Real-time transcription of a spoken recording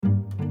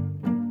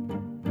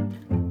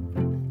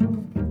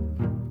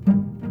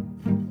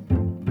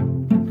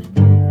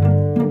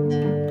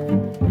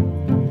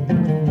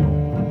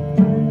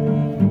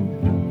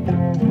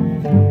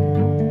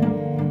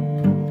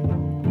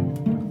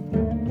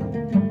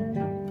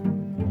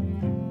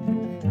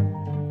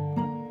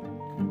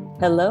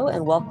Hello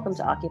and welcome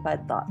to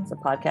Occupied Thoughts, a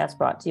podcast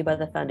brought to you by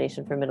the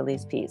Foundation for Middle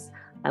East Peace.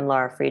 I'm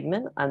Lara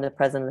Friedman. I'm the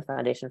president of the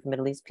Foundation for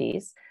Middle East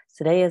Peace.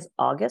 Today is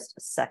August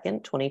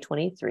 2nd,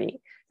 2023,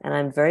 and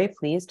I'm very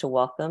pleased to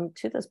welcome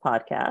to this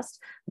podcast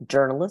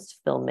journalist,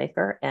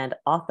 filmmaker, and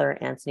author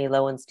Antony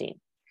Loewenstein.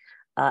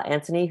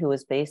 Antony, who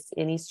is based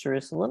in East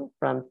Jerusalem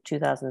from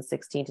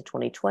 2016 to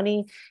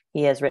 2020.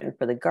 He has written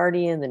for The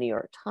Guardian, The New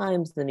York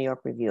Times, The New York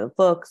Review of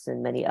Books,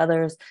 and many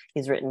others.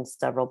 He's written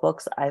several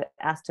books. I've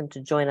asked him to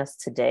join us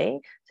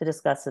today to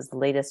discuss his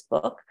latest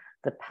book,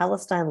 The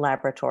Palestine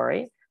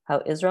Laboratory: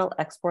 How Israel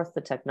Exports the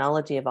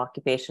Technology of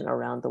Occupation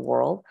Around the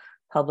World,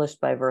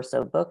 published by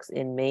Verso Books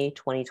in May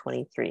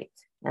 2023.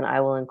 And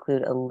I will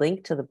include a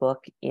link to the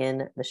book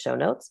in the show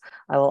notes.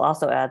 I will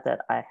also add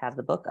that I have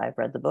the book. I've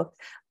read the book.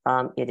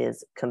 It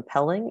is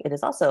compelling. It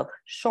is also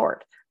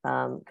short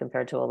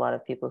compared to a lot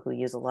of people who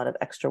use a lot of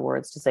extra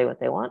words to say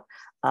what they want.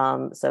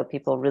 So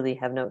people really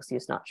have no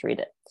excuse not to read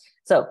it.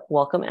 So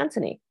welcome,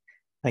 Antony.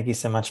 Thank you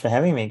so much for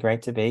having me.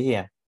 Great to be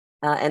here.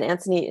 And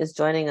Antony is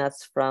joining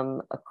us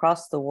from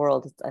across the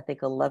world. It's, I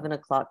think, 11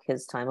 o'clock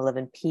his time,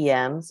 11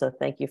 p.m. So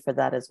thank you for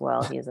that as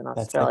well. He is in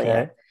Australia.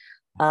 Okay.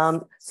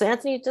 So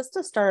Antony, just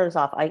to start us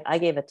off, I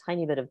gave a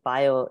tiny bit of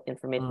bio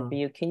information for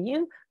you. Can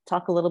you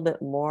talk a little bit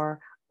more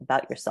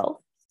about yourself?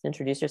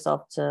 Introduce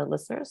yourself to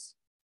listeners?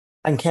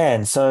 I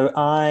can. So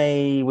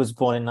I was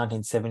born in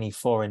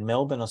 1974 in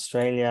Melbourne,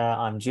 Australia.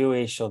 I'm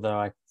Jewish, although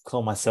I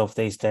call myself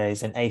these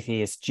days an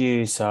atheist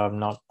Jew.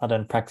 So I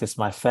don't practice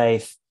my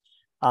faith.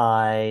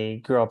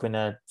 I grew up in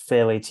a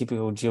fairly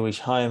typical Jewish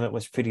home. It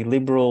was pretty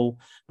liberal,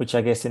 which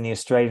I guess in the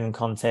Australian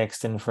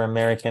context and for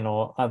American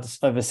or other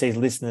overseas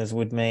listeners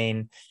would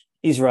mean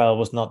Israel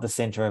was not the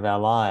center of our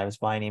lives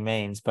by any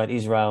means, but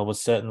Israel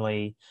was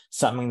certainly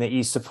something that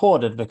you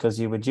supported because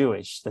you were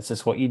Jewish. That's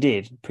just what you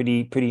did.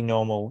 Pretty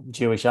normal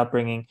Jewish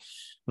upbringing.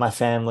 My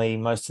family,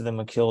 most of them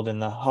were killed in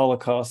the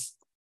Holocaust,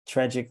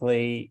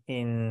 tragically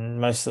they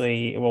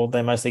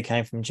mostly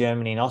came from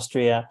Germany and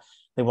Austria.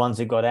 The ones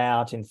who got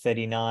out in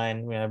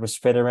 1939, were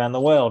spread around the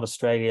world,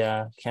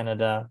 Australia,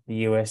 Canada, the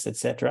US,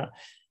 etc.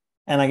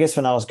 And I guess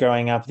when I was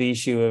growing up, the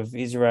issue of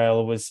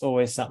Israel was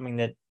always something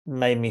that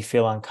made me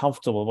feel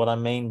uncomfortable. What I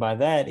mean by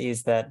that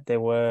is that there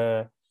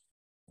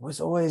was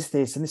always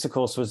this, and this, of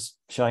course, was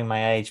showing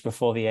my age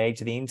before the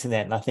age of the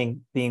internet. And I think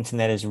the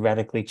internet has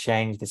radically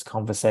changed this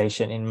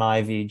conversation, in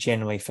my view,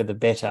 generally for the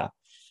better.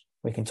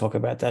 We can talk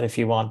about that if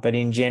you want. But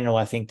in general,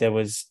 I think there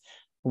was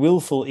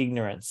willful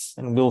ignorance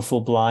and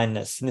willful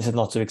blindness. And this is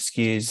not to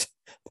excuse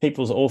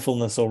people's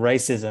awfulness or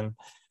racism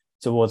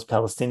towards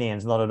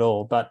Palestinians, not at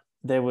all. But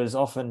there was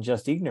often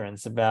just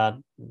ignorance about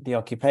the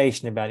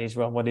occupation, about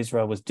Israel, what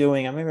Israel was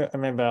doing. I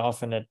remember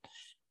often at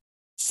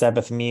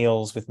Sabbath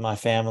meals with my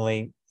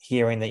family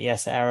hearing that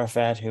Yasser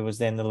Arafat, who was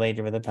then the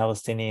leader of the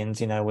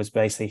Palestinians, was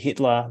basically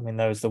Hitler. I mean,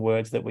 those are the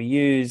words that were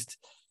used.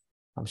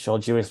 I'm sure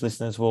Jewish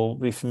listeners will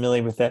be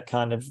familiar with that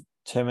kind of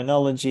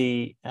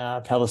terminology.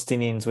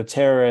 Palestinians were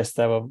terrorists.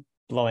 They were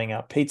blowing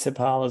up pizza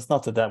parlors.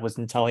 Not that that was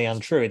entirely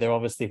untrue. There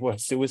obviously were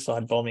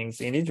suicide bombings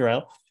in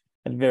Israel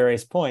at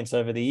various points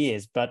over the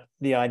years. But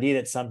the idea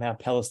that somehow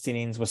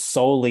Palestinians were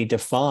solely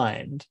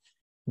defined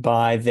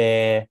by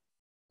their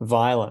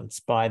violence,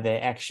 by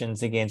their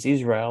actions against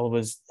Israel,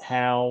 was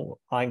how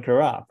I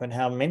grew up and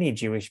how many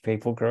Jewish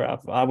people grew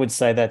up. I would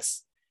say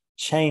that's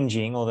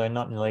changing, although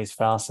not nearly as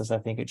fast as I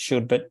think it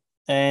should.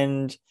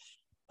 And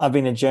I've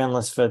been a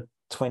journalist for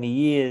 20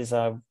 years.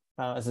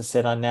 As I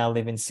said, I now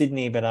live in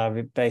Sydney, but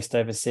I've based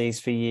overseas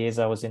for years.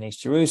 I was in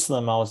East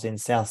Jerusalem. I was in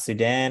South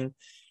Sudan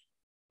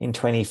in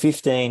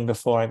 2015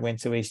 before I went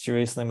to East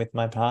Jerusalem with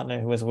my partner,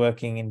 who was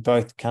working in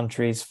both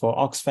countries for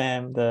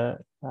Oxfam, the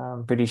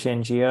British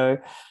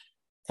NGO.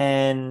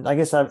 And I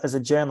guess as a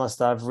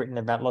journalist, I've written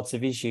about lots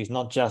of issues,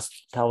 not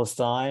just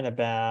Palestine,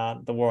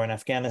 about the war in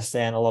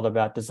Afghanistan, a lot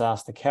about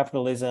disaster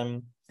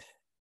capitalism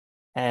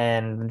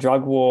and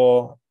drug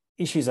war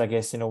issues, I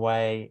guess, in a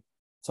way.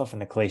 It's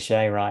often a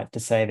cliche, right, to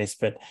say this,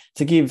 but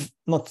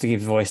not to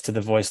give voice to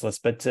the voiceless,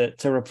 but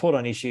to report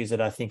on issues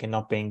that I think are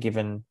not being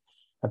given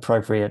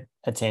appropriate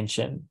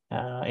attention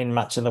in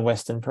much of the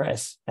Western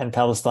press. And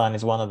Palestine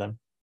is one of them.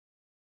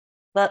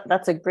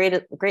 That's a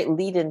great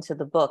lead into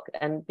the book.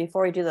 And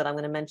before we do that, I'm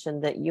going to mention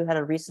that you had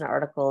a recent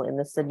article in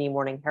the Sydney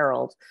Morning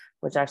Herald,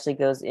 which actually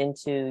goes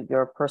into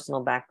your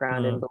personal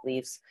background and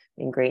beliefs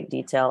in great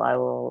detail. I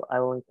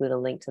will include a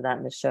link to that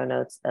in the show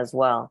notes as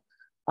well.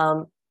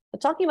 But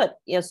talking about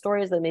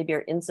stories that maybe are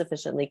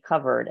insufficiently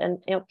covered, and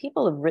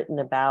people have written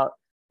about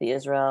the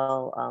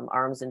Israel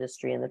arms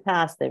industry in the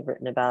past. They've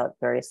written about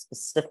very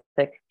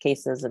specific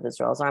cases of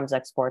Israel's arms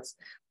exports.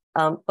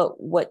 But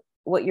what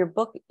your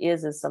book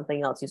is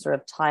something else. You sort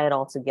of tie it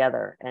all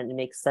together and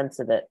make sense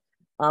of it.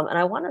 And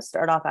I want to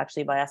start off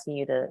actually by asking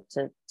you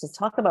to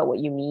talk about what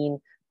you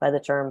mean by the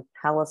term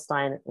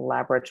Palestine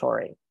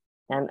Laboratory.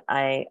 And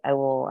I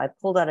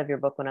pulled out of your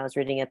book when I was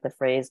reading it the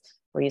phrase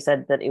where you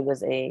said that it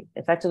was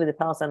effectively the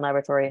Palestine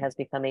Laboratory has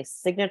become a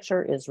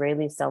signature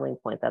Israeli selling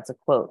point. That's a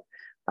quote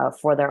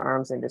for their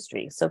arms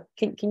industry. So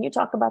can you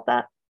talk about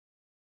that?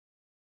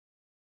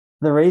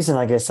 The reason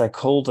I guess I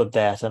called it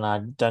that, and I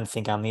don't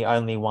think I'm the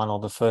only one or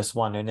the first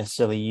one who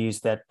necessarily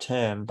used that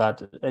term,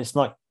 but it's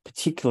not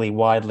particularly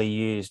widely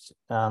used,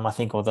 I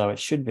think, although it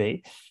should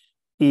be,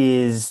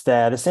 is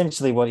that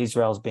essentially what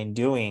Israel's been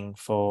doing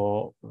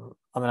for,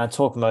 I mean, I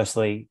talk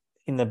mostly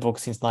in the book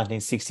since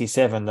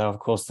 1967, though, of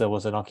course, there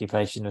was an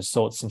occupation of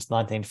sorts since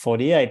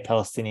 1948.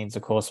 Palestinians,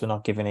 of course, were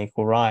not given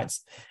equal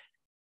rights.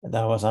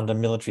 That was under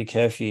military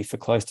curfew for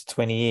close to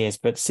 20 years.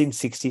 But since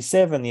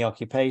 67, the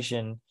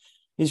occupation,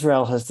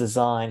 Israel has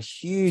designed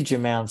huge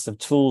amounts of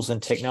tools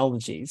and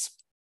technologies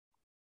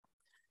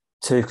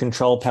to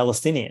control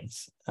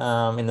Palestinians.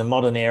 In the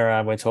modern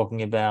era, we're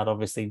talking about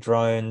obviously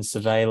drones,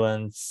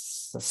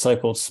 surveillance,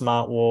 so-called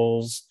smart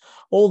walls,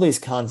 all these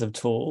kinds of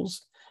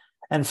tools.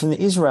 And from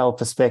the Israel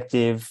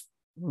perspective,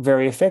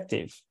 very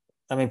effective.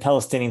 I mean,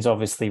 Palestinians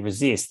obviously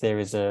resist. There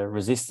is a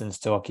resistance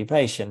to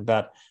occupation,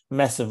 but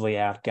massively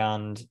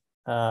outgunned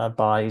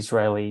by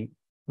Israeli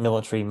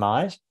military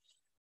might.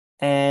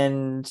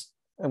 And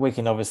we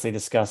can obviously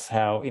discuss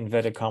how,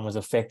 inverted commas,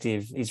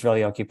 effective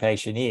Israeli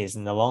occupation is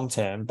in the long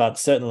term, but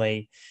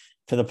certainly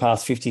for the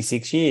past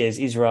 56 years,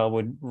 Israel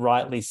would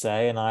rightly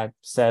say, and I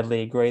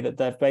sadly agree, that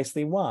they've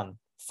basically won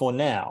for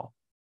now,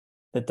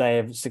 that they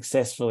have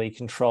successfully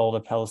controlled a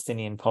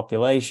Palestinian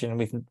population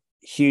with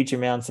huge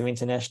amounts of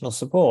international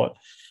support.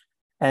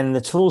 And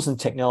the tools and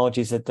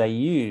technologies that they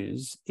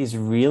use is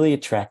really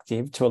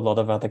attractive to a lot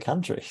of other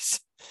countries.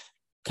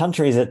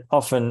 Countries that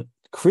often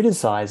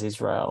criticize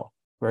Israel,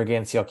 we're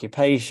against the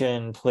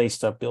occupation, please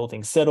stop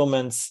building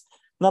settlements.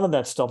 None of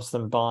that stops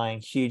them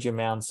buying huge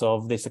amounts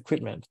of this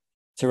equipment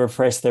to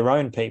repress their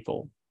own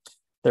people,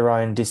 their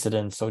own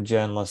dissidents or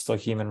journalists or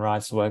human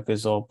rights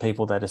workers or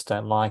people they just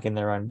don't like in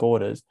their own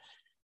borders.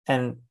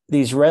 And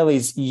the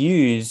Israelis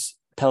use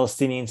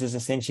Palestinians as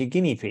essentially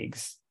guinea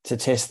pigs to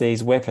test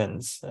these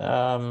weapons.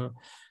 Not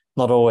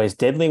always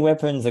deadly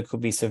weapons. It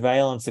could be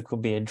surveillance. It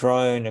could be a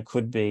drone. It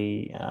could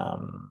be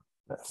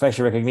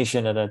facial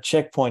recognition at a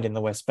checkpoint in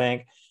the West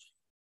Bank.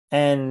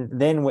 And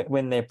then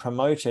when they're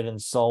promoted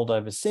and sold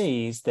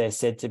overseas, they're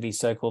said to be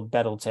so-called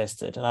battle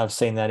tested. And I've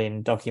seen that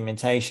in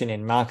documentation,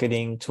 in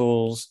marketing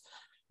tools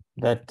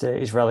that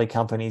Israeli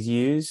companies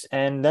use.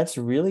 And that's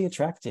really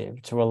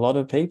attractive to a lot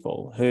of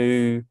people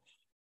who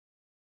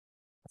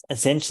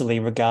essentially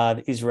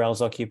regard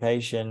Israel's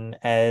occupation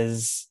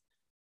as,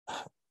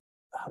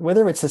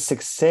 whether it's a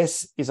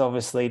success is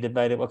obviously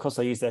debatable. Of course,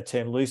 I use that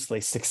term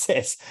loosely,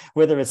 success,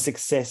 whether it's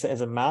success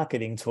as a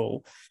marketing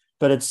tool,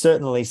 but it's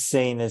certainly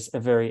seen as a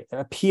very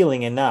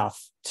appealing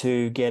enough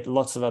to get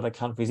lots of other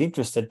countries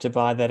interested to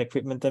buy that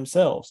equipment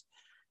themselves.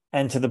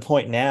 And to the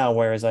point now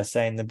where, as I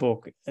say in the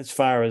book, as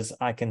far as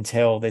I can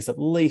tell, there's at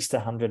least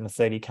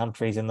 130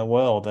 countries in the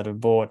world that have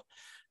bought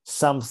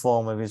some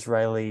form of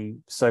Israeli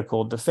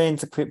so-called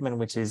defense equipment,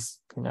 which is,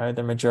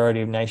 the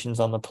majority of nations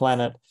on the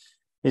planet.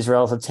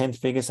 Israel's the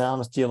 10th biggest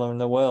arms dealer in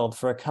the world.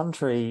 For a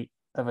country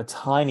of a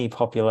tiny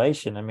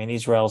population, I mean,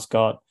 Israel's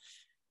got,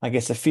 I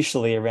guess,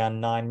 officially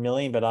around 9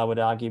 million, but I would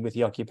argue with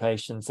the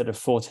occupation, instead of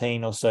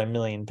 14 or so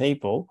million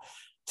people,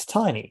 it's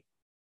tiny.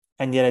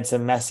 And yet it's a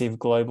massive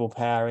global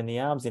power in the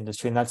arms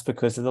industry. And that's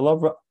because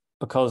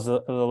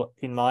of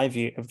in my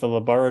view, of the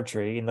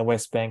laboratory in the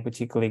West Bank,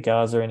 particularly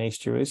Gaza and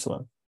East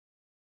Jerusalem.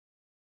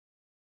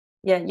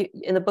 Yeah,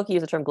 in the book you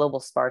use the term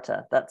global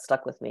Sparta. That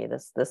stuck with me.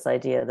 This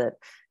idea that,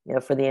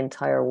 for the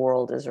entire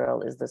world,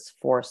 Israel is this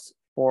force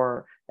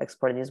for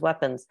exporting these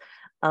weapons.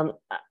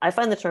 I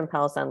find the term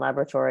Palestine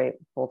Laboratory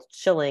both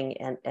chilling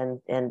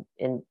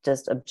and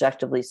just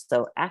objectively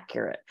so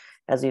accurate,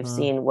 as we've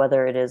seen,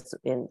 whether it is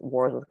in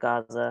wars with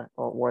Gaza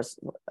or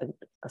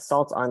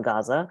assaults on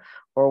Gaza,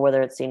 or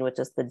whether it's seen with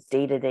just the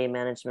day-to-day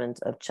management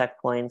of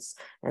checkpoints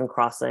and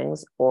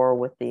crossings, or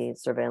with the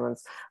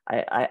surveillance.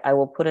 I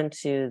will put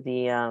into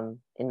the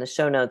in the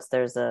show notes,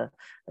 there's a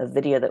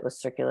video that was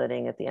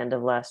circulating at the end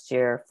of last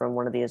year from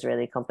one of the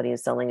Israeli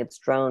companies selling its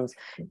drones.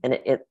 And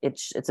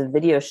it's a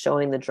video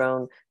showing the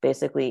drone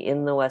basically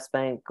in the West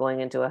Bank, going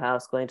into a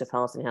house, going to a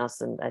Palestinian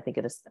house. And I think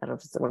it is, I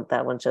don't know if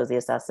that one shows the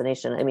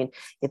assassination. I mean,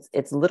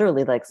 it's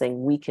literally like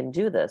saying, we can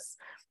do this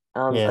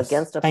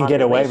against a population. And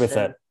get away with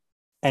it.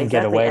 And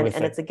exactly. Get away with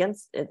and it's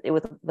against it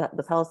with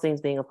the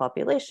Palestinians being a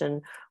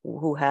population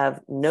who have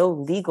no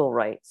legal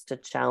rights to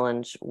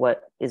challenge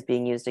what is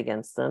being used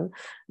against them,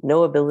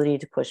 no ability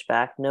to push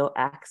back, no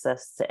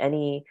access to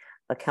any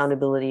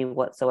accountability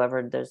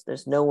whatsoever.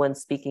 There's no one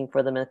speaking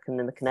for them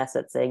in the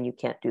Knesset saying you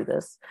can't do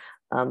this.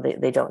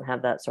 They don't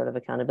have that sort of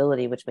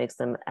accountability, which makes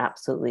them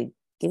absolutely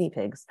guinea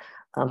pigs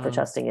for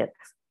testing it.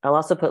 I'll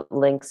also put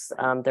links.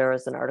 There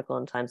was an article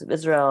in Times of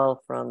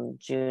Israel from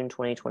June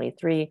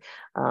 2023.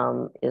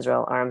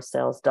 Israel arms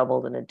sales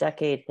doubled in a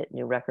decade, hit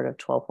new record of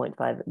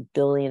 12.5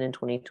 billion in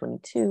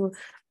 2022.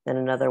 And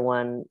another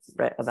one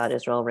about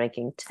Israel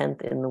ranking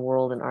 10th in the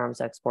world in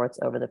arms exports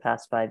over the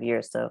past 5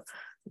 years. So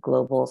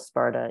global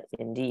Sparta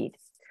indeed.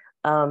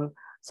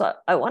 So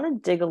I want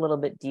to dig a little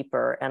bit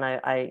deeper,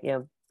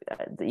 and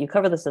you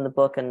cover this in the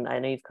book, and I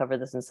know you've covered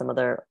this in some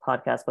other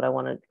podcasts, but I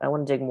want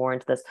to dig more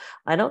into this.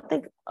 I don't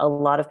think a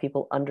lot of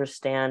people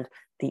understand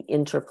the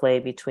interplay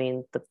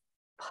between the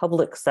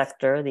public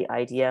sector, the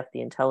IDF,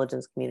 the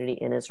intelligence community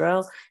in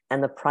Israel,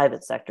 and the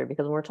private sector.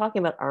 Because when we're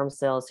talking about arms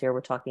sales here,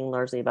 we're talking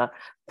largely about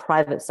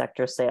private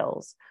sector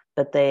sales,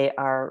 but they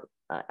are,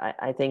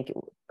 I think,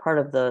 part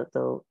of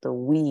the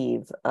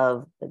weave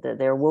of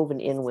they're woven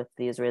in with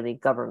the Israeli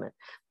government.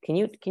 Can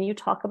you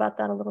talk about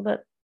that a little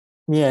bit?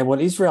 Yeah, what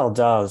Israel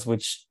does,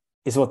 which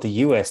is what the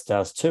US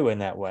does too in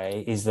that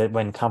way, is that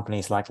when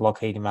companies like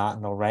Lockheed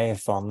Martin or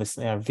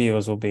Raytheon,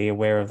 viewers will be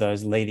aware of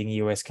those leading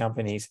US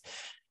companies.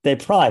 They're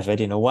private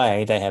in a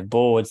way. They have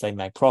boards, they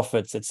make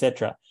profits,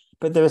 etc.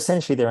 But they're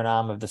an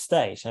arm of the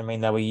state. I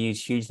mean, they were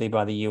used hugely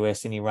by the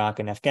US in Iraq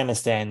and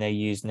Afghanistan. They're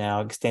used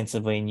now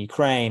extensively in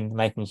Ukraine,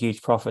 making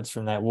huge profits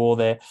from that war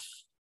there.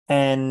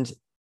 And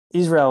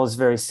Israel is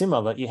very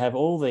similar. You have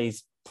all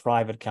these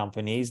private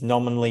companies,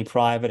 nominally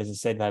private, as I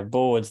said, they have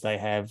boards, they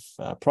have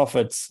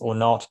profits or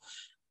not.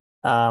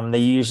 They're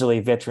usually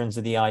veterans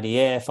of the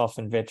IDF,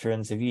 often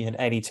veterans of Unit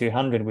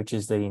 8200, which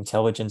is the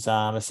intelligence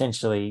arm,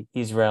 essentially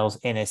Israel's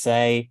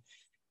NSA.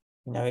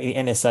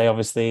 NSA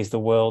obviously is the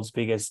world's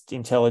biggest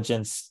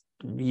intelligence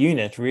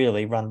unit,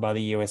 really, run by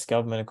the US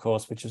government, of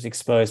course, which was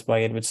exposed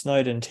by Edward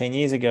Snowden 10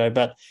 years ago.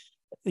 But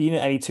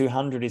Unit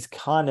 8200 is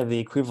kind of the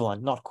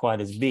equivalent, not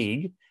quite as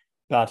big,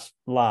 but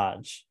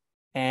large.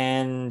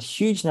 And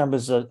huge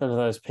numbers of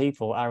those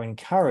people are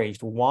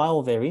encouraged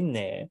while they're in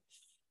there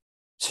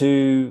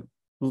to,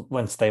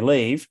 once they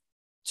leave,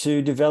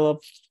 to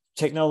develop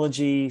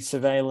technology,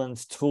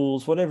 surveillance,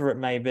 tools, whatever it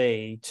may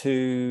be,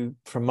 to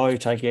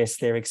promote, I guess,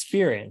 their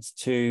experience,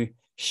 to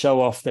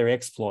show off their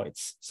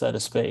exploits, so to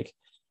speak.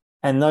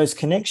 And those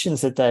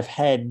connections that they've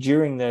had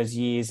during those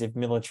years of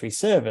military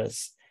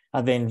service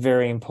are then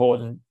very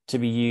important to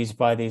be used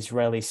by the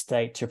Israeli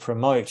state to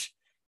promote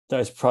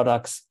those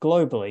products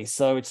globally.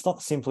 So it's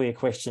not simply a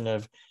question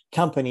of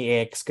company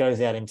X goes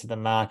out into the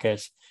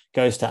market,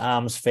 goes to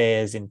arms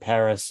fairs in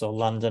Paris or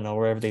London or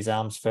wherever these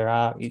arms fairs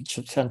are,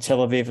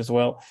 Tel Aviv as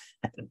well,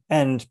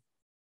 and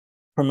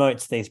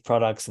promotes these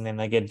products, and then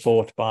they get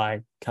bought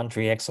by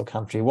country X or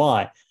country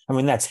Y. I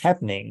mean, that's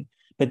happening,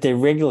 but they're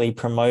regularly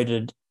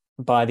promoted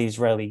by the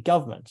Israeli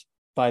government,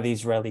 by the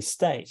Israeli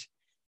state.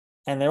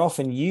 And they're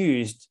often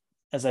used,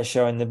 as I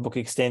show in the book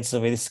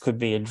extensively. This could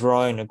be a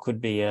drone, it could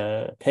be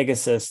a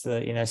Pegasus,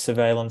 the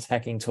surveillance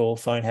hacking tool,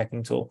 phone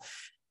hacking tool.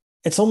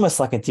 It's almost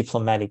like a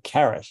diplomatic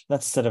carrot.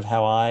 That's sort of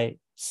how I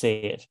see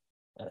it.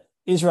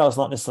 Israel is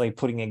not necessarily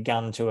putting a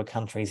gun to a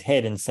country's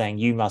head and saying,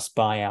 you must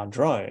buy our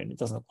drone. It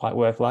doesn't quite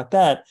work like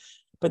that.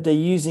 But they're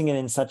using it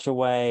in such a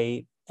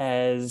way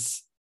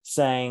as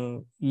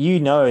saying, you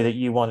know that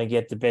you want to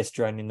get the best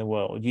drone in the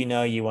world. You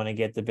know you want to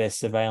get the best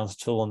surveillance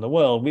tool in the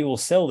world. We will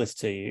sell this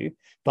to you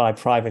by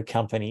private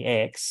company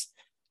X,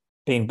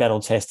 being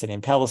battle tested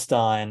in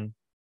Palestine,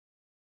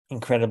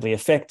 incredibly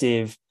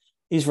effective.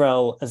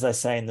 Israel, as I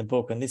say in the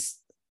book, and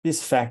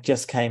this fact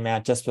just came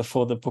out just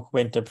before the book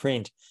went to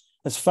print,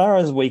 as far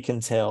as we can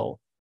tell,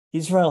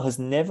 Israel has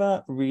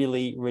never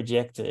really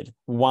rejected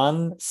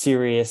one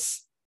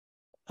serious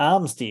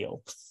arms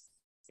deal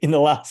in the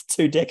last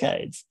 2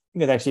 decades. I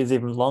think it actually is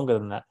even longer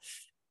than that.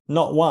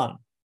 Not one.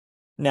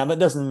 Now, that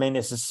doesn't mean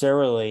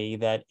necessarily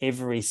that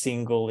every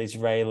single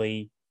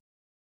Israeli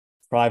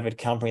private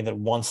company that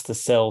wants to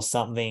sell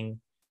something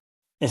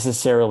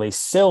necessarily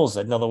sells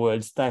it. In other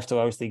words, they have to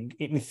obviously,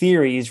 in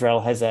theory,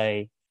 Israel has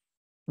a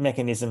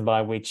mechanism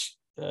by which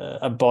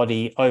a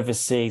body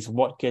oversees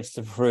what gets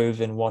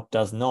approved and what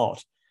does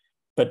not.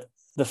 But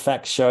the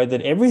facts show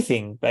that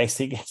everything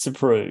basically gets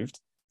approved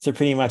to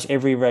pretty much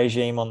every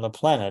regime on the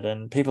planet.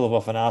 And people have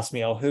often asked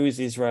me, who is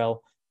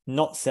Israel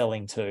not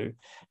selling to?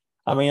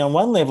 I mean, on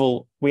one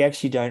level, we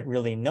actually don't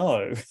really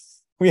know.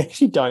 We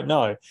actually don't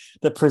know.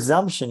 The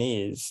presumption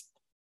is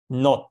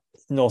not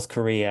North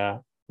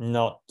Korea,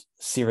 not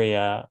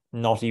Syria,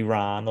 not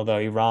Iran, although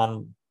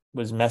Iran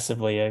was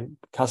massively a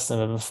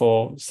customer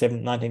before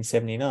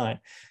 1979.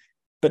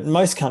 But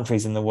most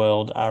countries in the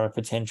world are a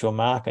potential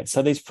market.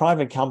 So these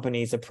private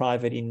companies are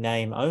private in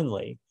name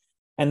only.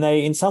 And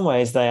they, in some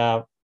ways, they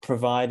are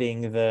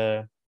providing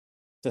the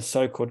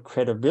so-called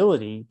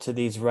credibility to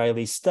the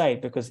Israeli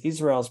state, because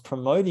Israel's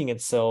promoting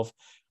itself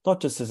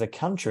not just as a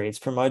country, it's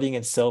promoting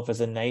itself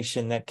as a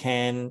nation that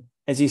can,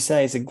 as you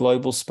say, is a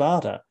global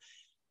Sparta.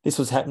 This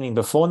was happening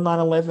before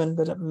 9/11,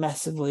 but it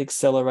massively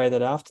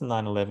accelerated after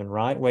 9/11,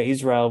 right? Where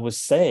Israel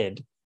was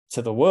said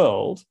to the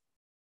world,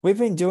 we've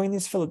been doing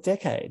this for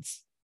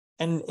decades.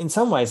 And in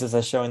some ways, as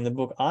I show in the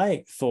book,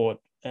 I thought,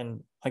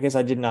 and I guess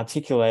I didn't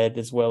articulate it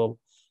as well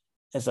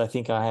as I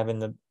think I have in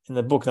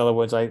the book. In other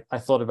words, I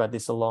thought about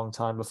this a long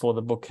time before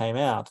the book came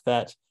out,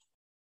 that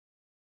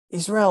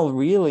Israel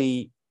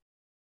really,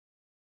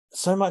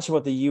 so much of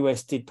what the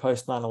US did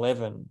post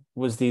 9/11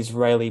 was the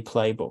Israeli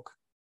playbook.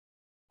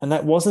 And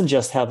that wasn't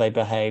just how they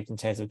behaved in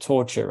terms of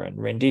torture and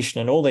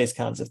rendition and all these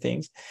kinds of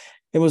things.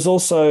 It was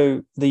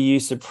also the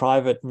use of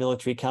private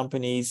military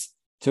companies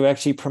to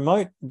actually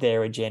promote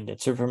their agenda,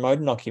 to promote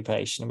an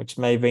occupation, which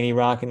may have been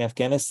Iraq and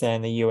Afghanistan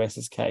in the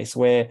US's case,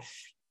 where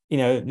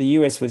the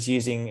US was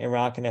using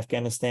Iraq and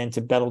Afghanistan to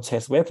battle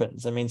test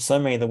weapons. I mean, so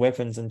many of the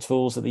weapons and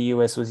tools that the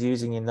US was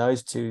using in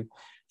those two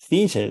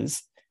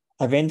theaters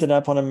have ended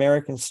up on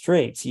American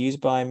streets,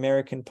 used by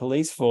American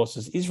police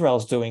forces.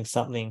 Israel's doing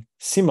something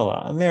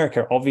similar.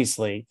 America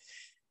obviously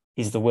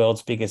is the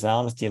world's biggest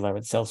arms dealer.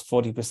 It sells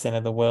 40%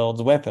 of the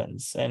world's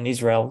weapons, and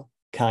Israel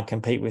can't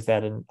compete with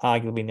that and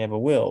arguably never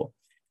will.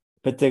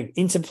 But the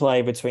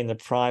interplay between the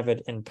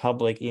private and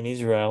public in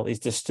Israel is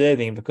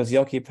disturbing because the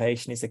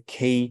occupation is a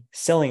key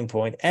selling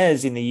point,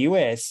 as in the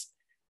US,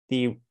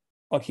 the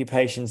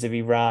occupations of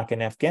Iraq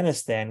and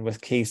Afghanistan were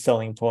key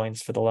selling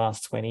points for the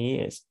last 20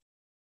 years.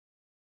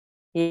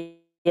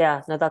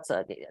 Yeah, no,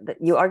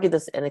 you argue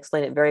this and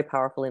explain it very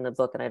powerfully in the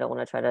book, and I don't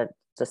want to try to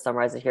just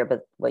summarize it here,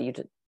 but what you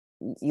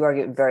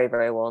argue it very,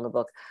 very well in the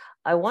book.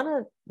 I want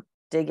to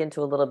dig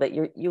into a little bit.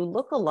 You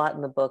look a lot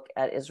in the book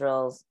at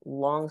Israel's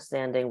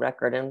longstanding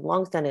record, and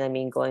longstanding I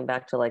mean going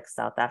back to like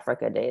South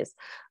Africa days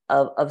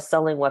of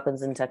selling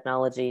weapons and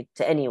technology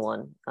to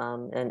anyone,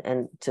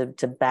 and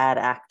to bad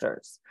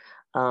actors.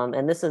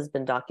 And this has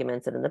been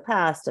documented in the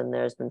past, and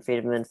there's been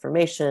freedom of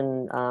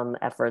information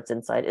efforts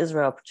inside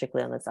Israel,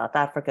 particularly on the South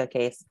Africa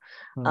case.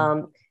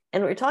 And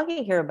we're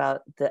talking here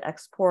about the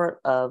export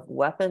of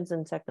weapons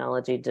and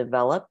technology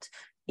developed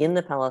in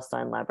the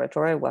Palestine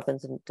Laboratory,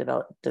 weapons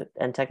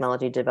and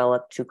technology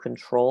developed to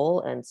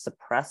control and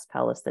suppress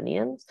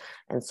Palestinians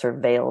and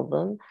surveil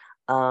them,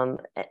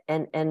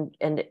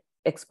 and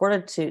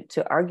exported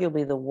to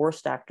arguably the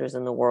worst actors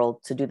in the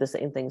world to do the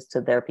same things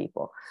to their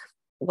people.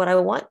 What I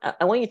want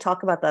you to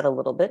talk about that a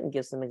little bit and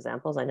give some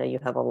examples. I know you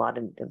have a lot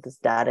of this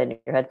data in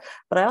your head,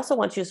 but I also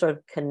want you to sort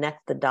of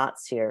connect the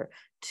dots here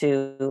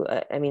to,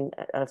 I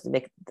have to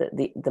make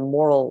the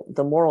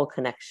moral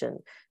connection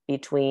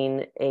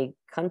between a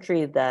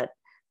country that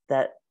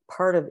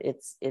part of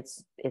its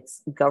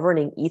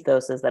governing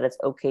ethos is that it's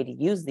okay to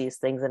use these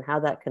things, and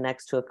how that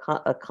connects to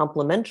a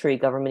complementary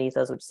government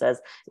ethos, which says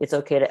it's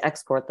okay to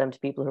export them to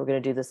people who are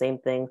going to do the same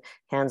thing,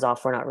 hands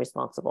off, we're not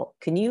responsible.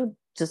 Can you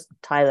just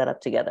tie that up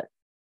together?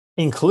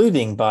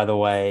 Including, by the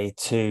way,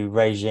 to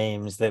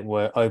regimes that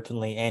were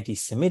openly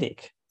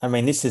anti-Semitic. I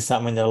mean, this is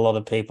something that a lot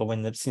of people,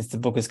 since the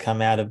book has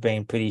come out, have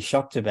been pretty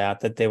shocked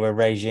about, that there were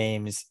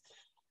regimes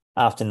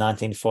after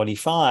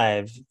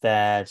 1945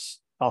 that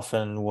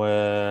often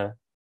were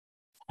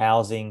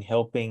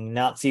helping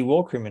Nazi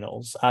war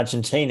criminals,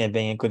 Argentina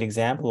being a good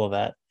example of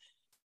that,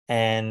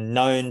 and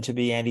known to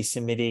be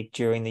anti-Semitic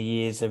during the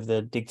years of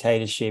the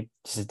dictatorship.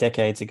 This is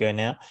decades ago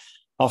now.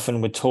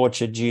 Often would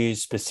torture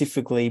Jews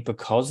specifically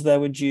because they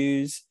were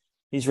Jews.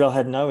 Israel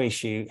had no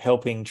issue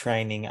helping,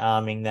 training,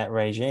 arming that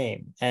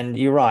regime. And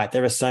you're right,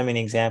 there are so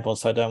many examples,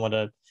 so I don't want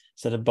to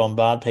sort of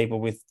bombard people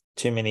with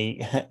too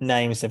many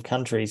names of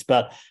countries.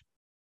 But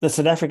the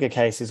South Africa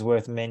case is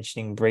worth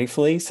mentioning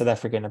briefly. South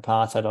African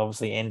apartheid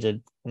obviously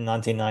ended in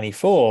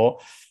 1994,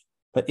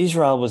 but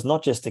Israel was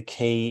not just a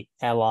key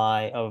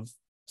ally of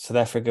South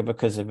Africa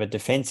because of a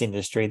defense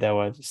industry. They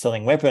were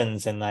selling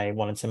weapons and they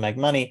wanted to make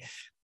money.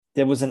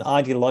 There was an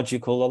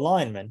ideological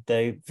alignment.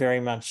 They very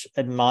much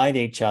admired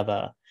each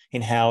other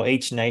in how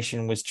each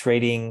nation was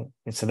treating,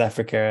 in South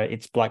Africa,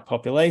 its Black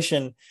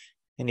population,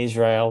 in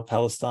Israel,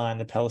 Palestine,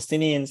 the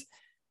Palestinians,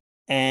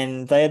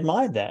 and they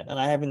admired that. And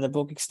I have in the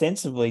book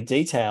extensively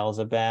details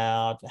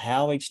about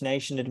how each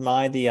nation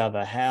admired the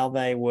other, how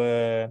they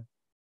were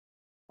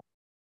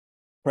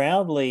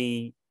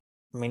proudly,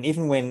 by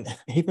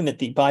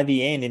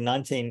the end in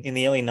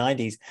the early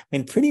 90s,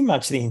 when pretty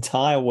much the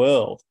entire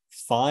world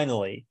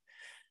finally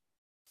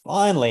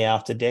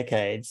after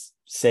decades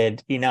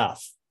said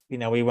enough,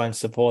 we won't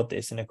support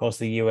this. And of course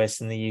the US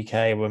and the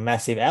UK were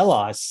massive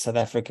allies to South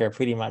Africa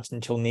pretty much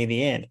until near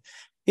the end.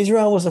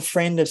 Israel was a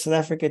friend of South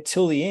Africa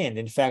till the end.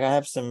 In fact, I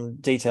have some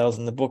details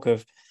in the book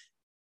of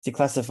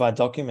declassified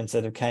documents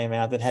that have came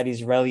out that had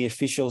Israeli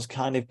officials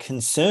kind of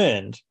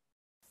concerned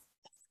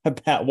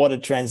about what a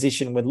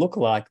transition would look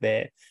like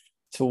there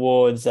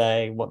towards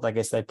what I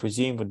guess they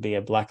presumed would be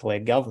a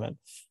Black-led government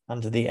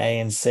under the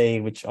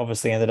ANC, which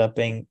obviously ended up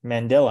being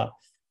Mandela.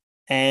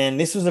 And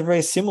this was a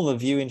very similar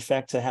view, in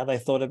fact, to how they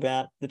thought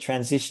about the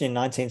transition in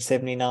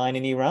 1979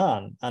 in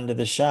Iran under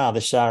the Shah.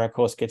 The Shah, of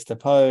course, gets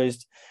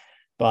deposed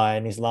by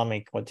an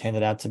Islamic, what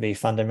turned out to be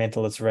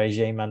fundamentalist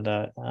regime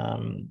under,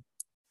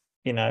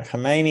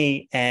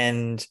 Khomeini.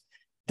 And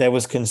there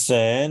was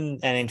concern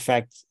and, in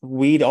fact,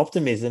 weird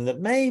optimism that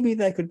maybe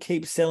they could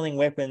keep selling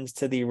weapons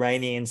to the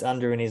Iranians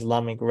under an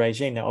Islamic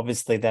regime. Now,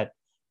 obviously, that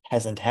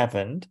hasn't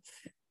happened,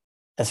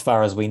 as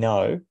far as we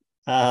know.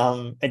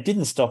 It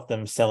didn't stop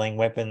them selling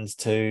weapons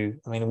to,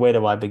 where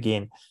do I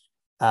begin?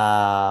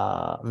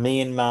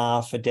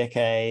 Myanmar for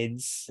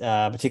decades,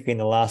 particularly in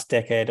the last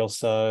decade or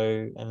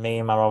so. And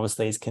Myanmar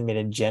obviously has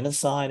committed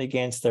genocide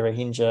against the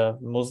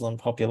Rohingya Muslim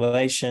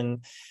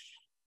population.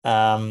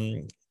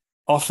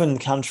 Often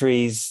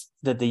countries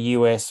that the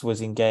US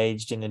was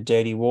engaged in a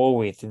dirty war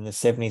with in the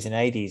 70s and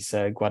 80s,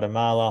 so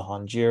Guatemala,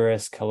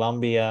 Honduras,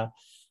 Colombia,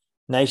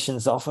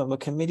 nations often were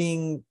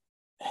committing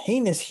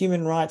heinous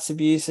human rights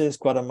abuses.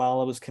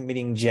 Guatemala was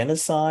committing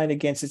genocide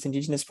against its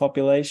indigenous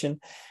population.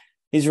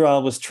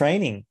 Israel was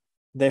training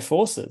their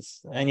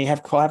forces. And you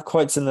have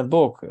quotes in the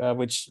book,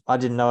 which I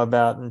didn't know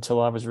about until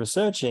I was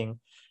researching,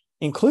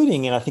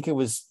 including, and I think it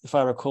was, if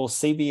I recall,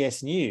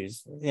 CBS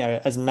News,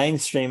 as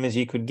mainstream as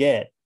you could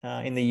get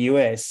in the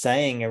US,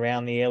 saying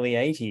around the early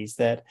 80s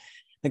that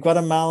the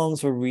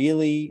Guatemalans were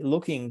really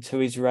looking to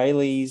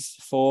Israelis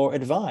for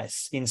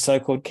advice in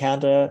so-called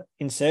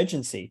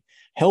counterinsurgency.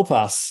 Help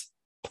us,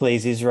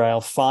 please,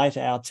 Israel, fight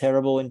our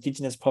terrible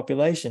indigenous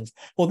populations.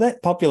 Well,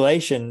 that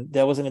population,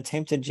 there was an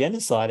attempted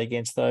genocide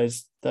against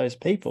those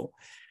people.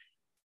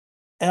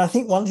 And I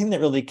think one thing that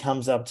really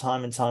comes up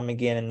time and time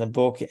again in the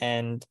book,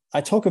 and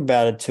I talk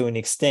about it to an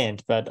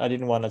extent, but I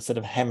didn't want to sort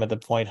of hammer the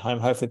point home.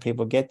 Hopefully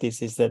people get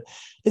this, is that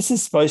this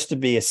is supposed to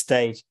be a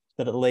state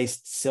that at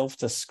least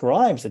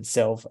self-describes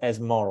itself as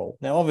moral.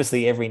 Now,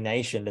 obviously, every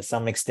nation to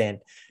some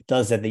extent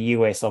does that. The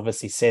US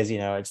obviously says,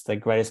 it's the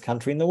greatest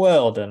country in the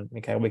world. And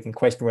okay, we can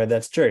question whether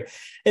that's true.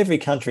 Every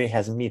country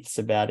has myths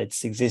about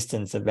its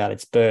existence, about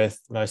its birth.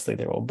 Mostly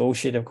they're all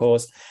bullshit, of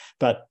course,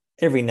 but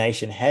every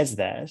nation has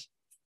that.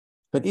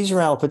 But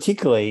Israel,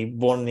 particularly,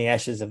 born in the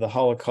ashes of the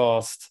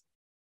Holocaust,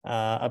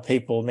 a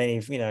people,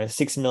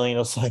 6 million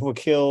or so were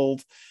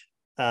killed,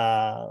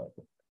 a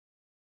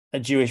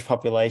Jewish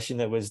population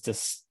that was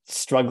just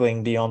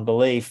struggling beyond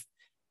belief,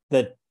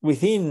 that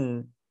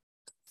within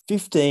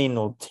 10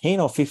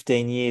 or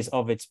 15 years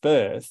of its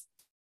birth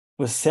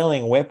was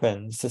selling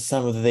weapons to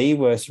some of the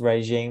worst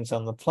regimes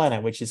on the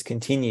planet, which has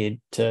continued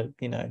to,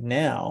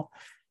 now.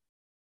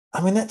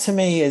 I mean, that to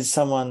me, as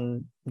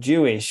someone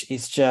Jewish,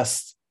 is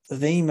just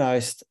the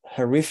most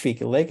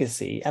horrific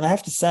legacy. And I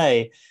have to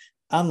say,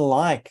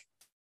 unlike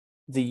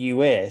the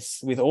US,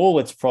 with all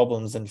its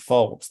problems and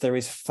faults, there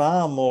is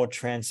far more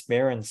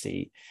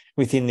transparency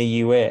within the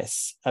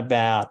US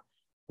about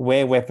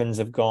where weapons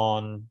have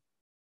gone,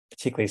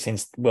 particularly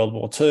since World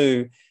War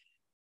II.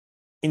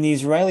 In the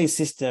Israeli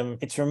system,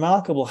 it's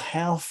remarkable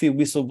how few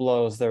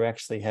whistleblowers there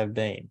actually have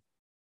been.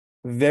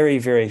 Very,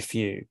 very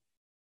few.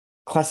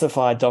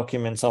 Classified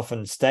documents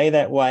often stay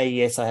that way.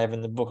 Yes, I have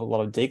in the book a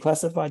lot of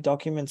declassified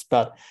documents,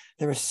 but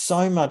there is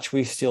so much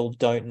we still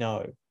don't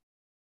know.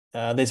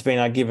 I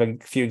give a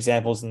few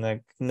examples in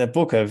the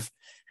book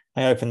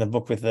I open the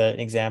book with an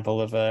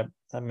example of a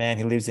man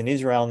who lives in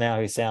Israel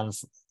now, who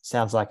sounds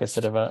like a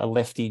sort of a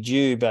lefty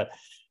Jew, but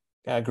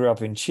grew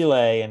up in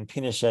Chile, and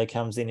Pinochet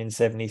comes in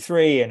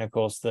 73. And of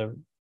course, the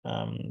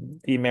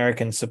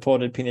Americans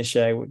supported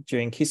Pinochet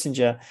during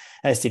Kissinger,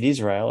 as did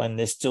Israel. And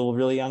they're still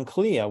really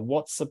unclear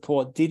what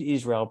support did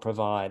Israel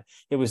provide.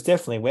 It was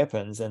definitely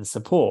weapons and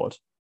support,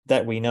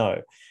 that we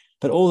know.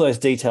 But all those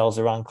details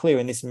are unclear.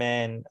 And this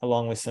man,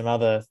 along with some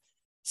other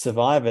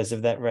survivors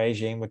of that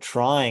regime, were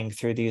trying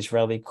through the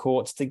Israeli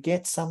courts to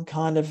get some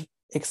kind of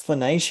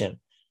explanation.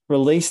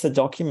 Release the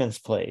documents,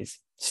 please.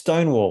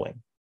 Stonewalling.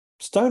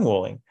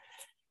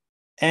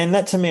 And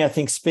that, to me, I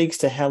think speaks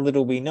to how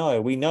little we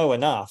know. We know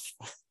enough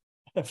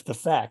of the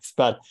facts,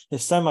 but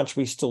there's so much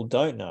we still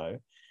don't know.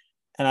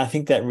 And I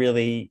think that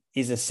really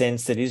is a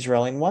sense that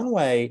Israel, in one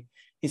way,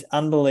 is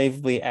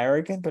unbelievably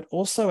arrogant, but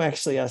also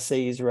actually I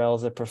see Israel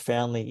as a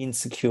profoundly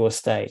insecure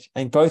state.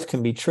 And both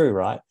can be true,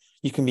 right?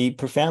 You can be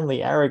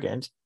profoundly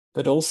arrogant,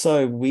 but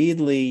also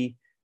weirdly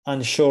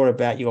unsure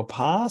about your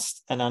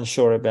past and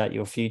unsure about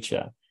your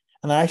future.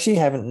 And I actually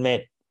haven't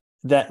met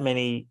that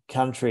many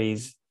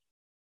countries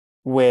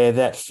where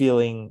that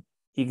feeling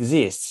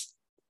exists.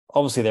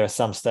 Obviously, there are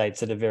some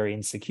states that are very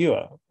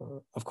insecure.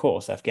 Of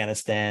course,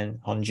 Afghanistan,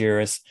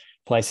 Honduras,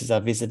 places I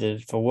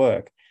visited for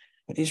work.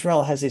 But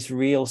Israel has this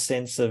real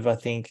sense of, I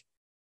think,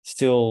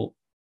 still,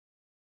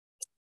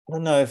 I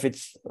don't know if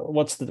it's,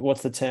 what's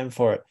the term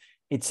for it?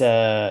 It's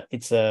a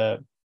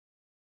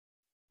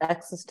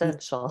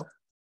existential.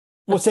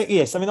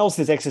 Yes, I mean, also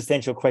there's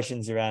existential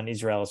questions around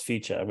Israel's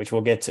future, which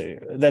we'll get to.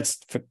 That's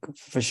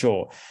for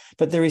sure.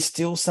 But there is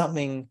still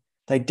something,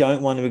 they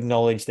don't want to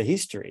acknowledge the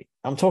history.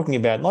 I'm talking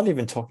about, not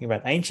even talking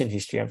about ancient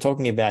history, I'm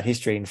talking about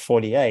history in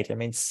 48. I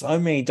mean, so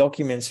many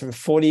documents from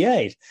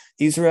 48,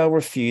 Israel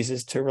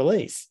refuses to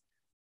release.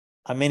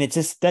 I mean, it's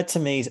just, that to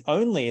me is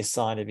only a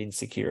sign of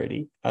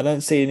insecurity. I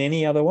don't see it in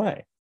any other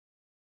way.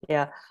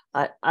 Yeah,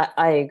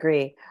 I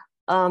agree.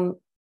 I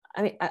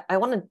mean, I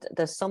want to,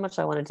 there's so much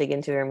I want to dig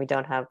into here, and we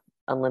don't have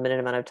unlimited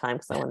amount of time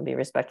because I want to be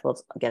respectful.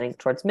 It's getting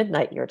towards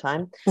midnight your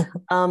time.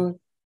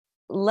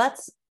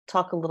 Let's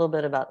talk a little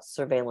bit about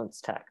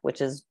surveillance tech, which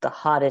is the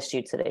hot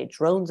issue today.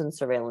 Drones and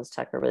surveillance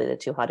tech are really the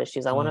two hot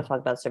issues. I want to talk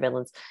about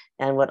surveillance,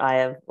 and what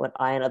I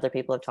and other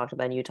people have talked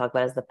about, and you talk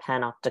about, is the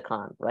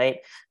panopticon, right?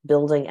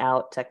 Building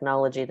out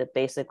technology that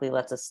basically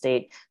lets a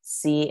state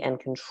see and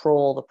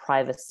control the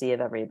privacy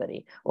of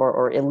everybody,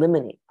 or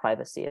eliminate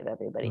privacy of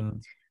everybody.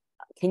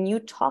 Can you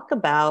talk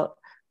about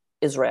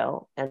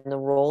Israel and the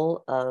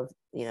role of,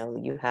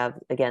 you have,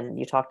 again,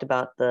 you talked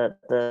about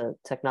the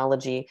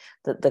technology,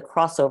 the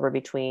crossover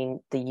between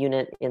the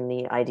unit in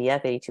the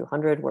IDF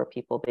 8200, where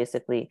people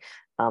basically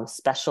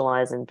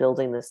specialize in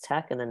building this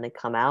tech, and then they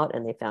come out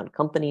and they found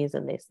companies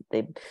and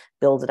they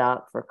build it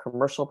out for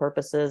commercial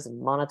purposes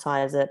and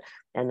monetize it,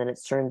 and then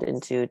it's turned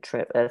into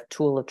a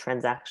tool of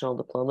transactional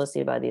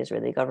diplomacy by the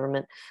Israeli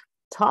government.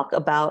 Talk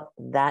about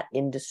that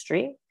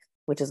industry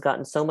which has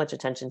gotten so much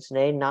attention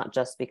today, not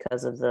just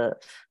because of the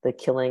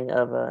killing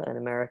of an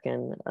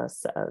American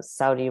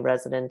Saudi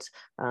resident,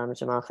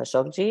 Jamal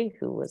Khashoggi,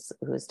 who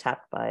was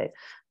tapped by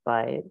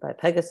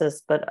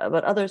Pegasus, but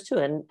others too,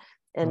 and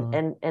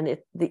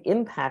the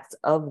impact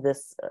of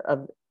this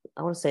of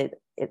I want to say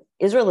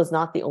Israel is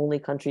not the only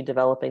country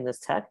developing this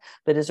tech,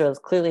 but Israel is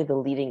clearly the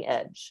leading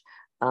edge.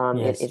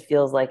 Yes. It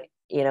feels like,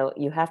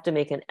 you have to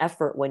make an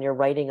effort when you're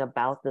writing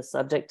about the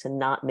subject to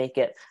not make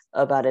it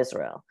about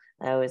Israel.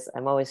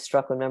 I'm always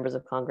struck when members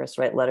of Congress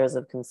write letters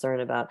of concern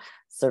about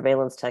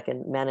surveillance tech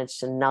and manage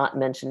to not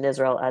mention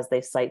Israel as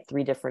they cite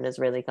 3 different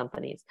Israeli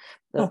companies.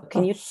 So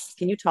can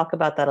you talk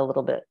about that a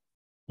little bit?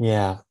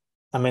 Yeah.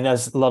 I mean,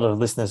 as a lot of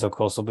listeners, of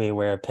course, will be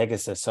aware of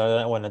Pegasus, so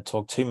I don't want to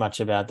talk too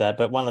much about that.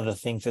 But one of the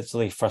things that's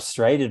really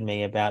frustrated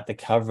me about the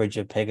coverage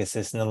of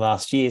Pegasus in the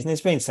last years, and there's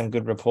been some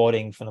good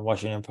reporting from the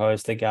Washington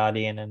Post, The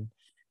Guardian, and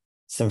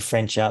some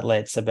French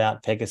outlets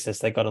about Pegasus.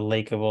 They got a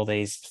leak of all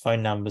these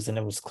phone numbers, and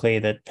it was clear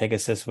that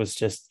Pegasus was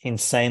just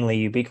insanely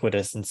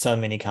ubiquitous in so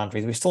many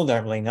countries. We still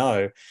don't really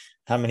know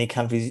how many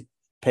countries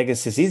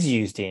Pegasus is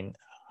used in.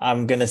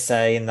 I'm going to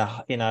say in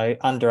the,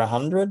 under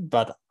 100,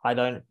 but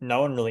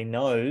no one really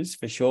knows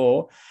for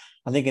sure.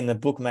 I think in the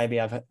book,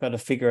 maybe I've got a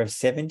figure of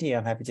 70.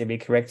 I'm happy to be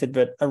corrected,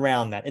 but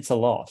around that, it's a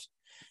lot.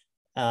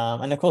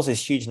 And of course,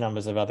 there's huge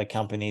numbers of other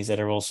companies that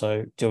are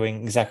also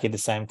doing exactly the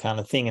same kind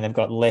of thing, and they've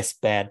got less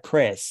bad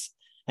press.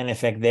 And in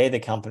fact, they're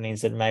the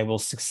companies that may well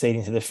succeed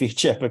into the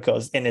future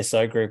because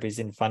NSO Group is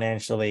in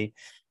financially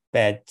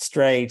bad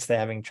straits. They're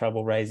having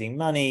trouble raising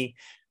money.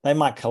 They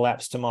might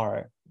collapse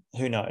tomorrow.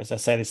 Who knows? I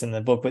say this in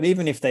the book, but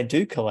even if they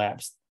do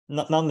collapse,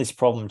 none of this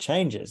problem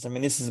changes. I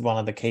mean, this is one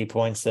of the key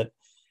points that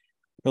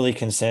really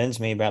concerns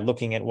me about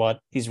looking at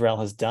what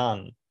Israel has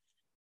done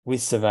with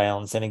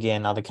surveillance. And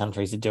again, other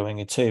countries are doing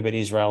it too, but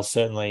Israel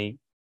certainly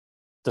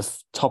the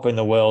top in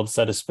the world,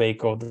 so to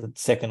speak, or the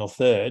second or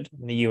third.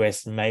 The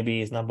US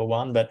maybe is number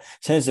 1, but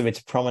in terms of its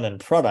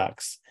prominent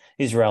products,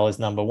 Israel is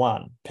number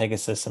 1,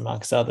 Pegasus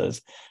amongst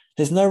others.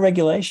 There's no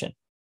regulation.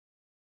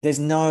 There's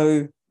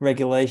no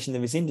regulation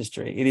of this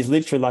industry. It is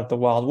literally like the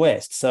Wild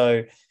West.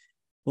 So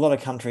a lot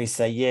of countries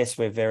say, yes,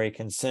 we're very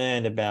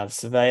concerned about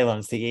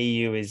surveillance. The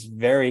EU is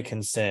very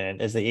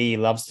concerned, as the EU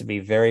loves to be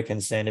very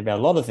concerned about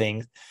a lot of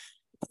things,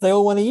 but they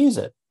all want to use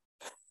it.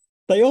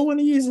 They all want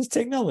to use this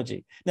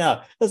technology.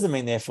 Now, doesn't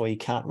mean, therefore, you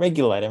can't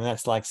regulate. I mean,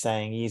 that's like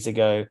saying years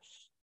ago,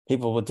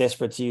 people were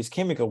desperate to use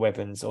chemical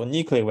weapons or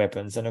nuclear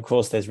weapons. And of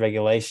course, there's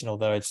regulation,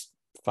 although it's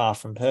far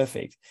from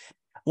perfect.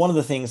 One of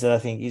the things that I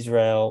think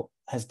Israel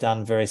has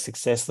done very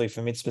successfully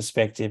from its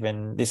perspective,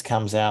 and this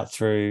comes out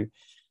through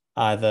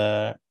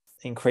either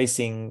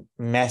increasing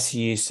mass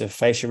use of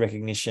facial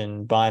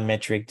recognition,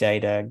 biometric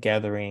data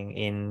gathering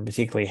in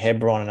particularly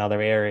Hebron and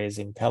other areas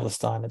in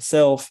Palestine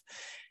itself,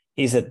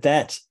 is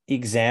that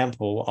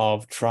example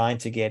of trying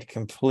to get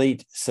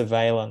complete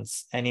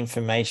surveillance and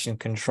information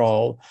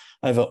control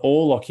over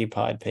all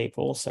occupied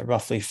people, so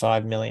roughly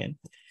 5 million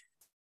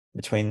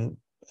between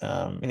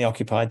in the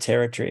occupied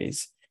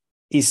territories,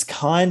 is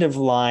kind of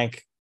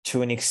like,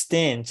 to an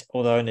extent,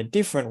 although in a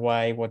different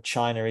way, what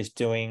China is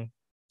doing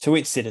to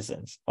its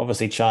citizens.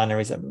 Obviously, China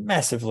is a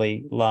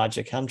massively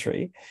larger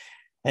country,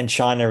 and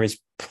China is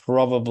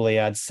probably,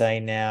 I'd say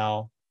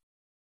now,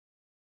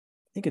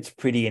 I think it's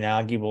pretty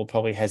inarguable,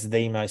 probably has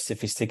the most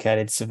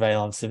sophisticated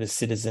surveillance of its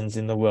citizens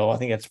in the world. I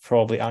think it's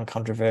probably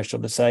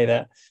uncontroversial to say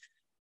that.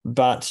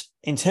 But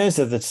in terms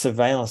of the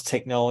surveillance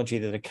technology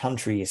that a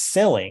country is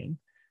selling,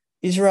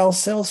 Israel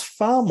sells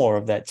far more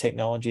of that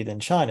technology than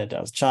China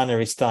does. China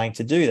is starting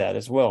to do that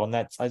as well. And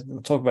I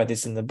talk about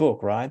this in the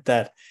book, right?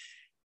 That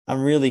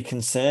I'm really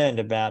concerned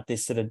about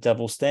this sort of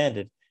double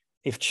standard.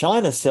 If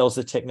China sells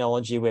the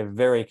technology, we're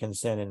very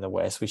concerned in the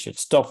West. We should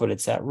stop it.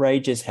 It's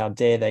outrageous. How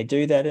dare they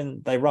do that?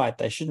 And they're right.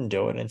 They shouldn't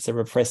do it. And it's a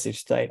repressive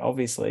state,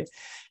 obviously.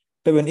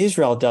 But when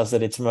Israel does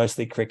it, it's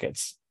mostly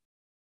crickets.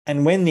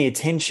 And when the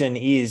attention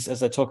is,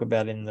 as I talk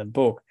about in the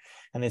book,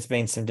 and there's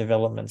been some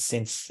developments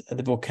since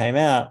the book came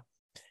out,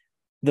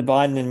 the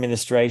Biden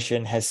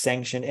administration has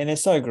sanctioned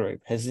NSO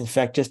Group, has in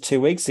fact just 2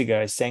 weeks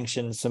ago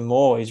sanctioned some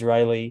more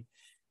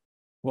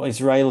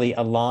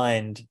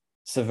Israeli-aligned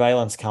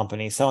surveillance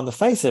companies. So on the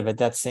face of it,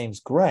 that seems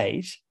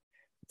great.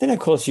 Then, of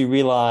course, you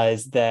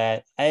realize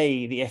that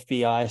A, the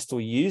FBI still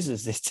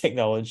uses this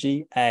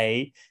technology,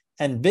 A,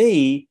 and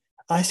B,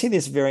 I see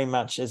this very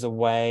much as a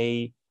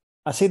way,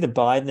 I see the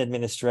Biden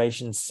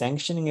administration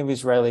sanctioning of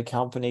Israeli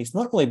companies,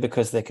 not only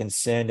because they're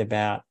concerned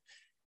about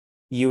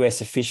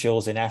US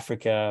officials in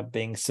Africa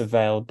being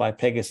surveilled by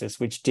Pegasus,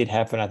 which did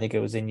happen. I think it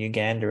was in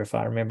Uganda, if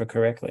I remember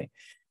correctly,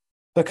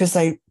 because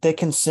they're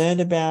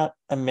concerned about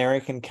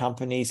American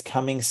companies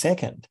coming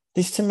second.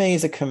 This to me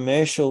is a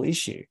commercial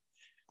issue.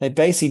 They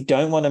basically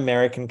don't want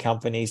American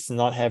companies to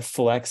not have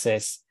full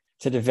access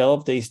to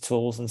develop these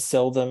tools and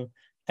sell them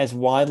as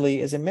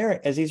widely as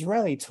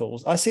Israeli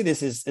tools. I see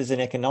this as an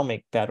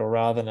economic battle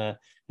rather than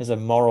as a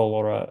moral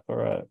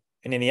or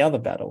in any other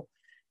battle.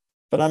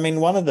 But I mean,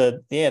 one of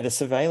the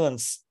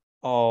surveillance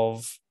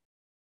of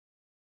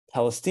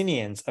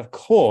Palestinians, of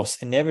course,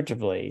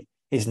 inevitably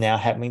is now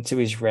happening to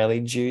Israeli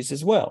Jews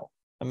as well.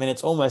 I mean,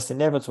 it's almost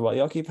inevitable.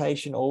 The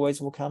occupation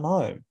always will come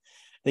home.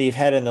 That you've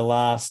had in the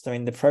last, I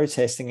mean, the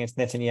protesting against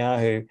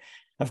Netanyahu,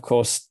 of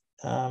course,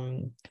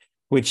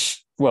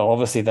 which, well,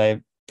 obviously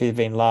they've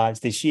been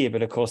large this year,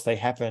 but of course they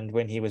happened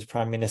when he was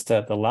prime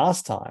minister the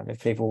last time,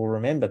 if people will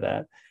remember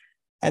that.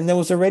 And there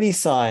was already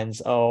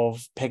signs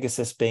of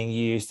Pegasus being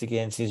used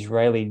against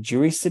Israeli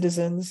Jewish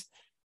citizens.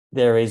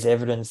 There is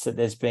evidence that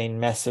there's been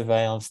mass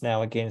surveillance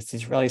now against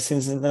Israeli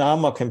citizens. And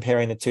I'm not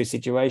comparing the two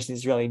situations.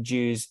 Israeli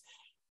Jews,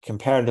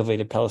 comparatively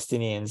to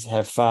Palestinians,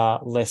 have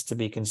far less to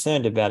be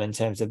concerned about in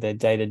terms of their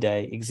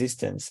day-to-day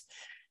existence.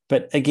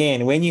 But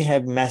again, when you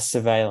have mass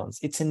surveillance,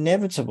 it's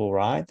inevitable,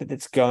 right, that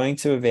it's going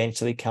to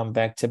eventually come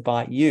back to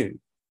bite you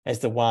as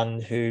the one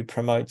who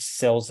promotes,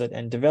 sells it,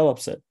 and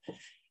develops it.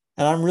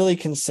 And I'm really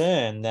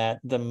concerned that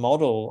the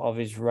model of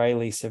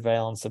Israeli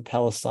surveillance of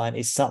Palestine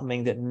is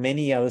something that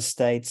many other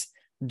states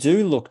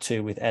do look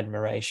to with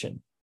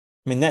admiration.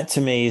 I mean, that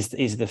to me is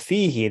the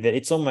fear here, that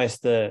it's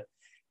almost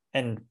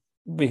and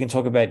we can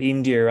talk about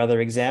India or other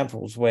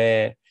examples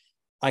where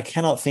I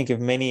cannot think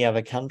of many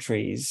other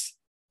countries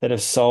that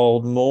have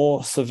sold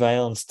more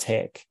surveillance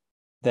tech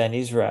than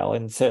Israel,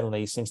 and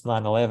certainly since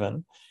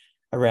 9/11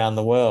 around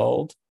the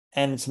world.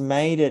 And it's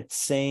made it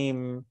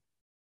seem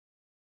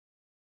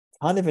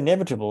kind of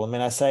inevitable. I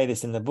mean, I say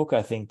this in the book,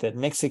 I think, that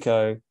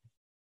Mexico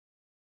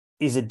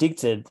is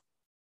addicted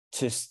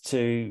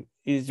to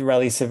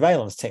Israeli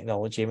surveillance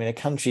technology. I mean, a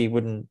country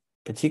wouldn't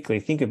particularly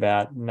think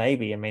about,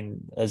 maybe, I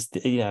mean, as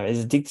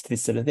addicted to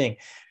this sort of thing.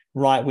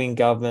 Right-wing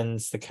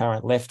governments, the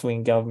current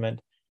left-wing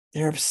government,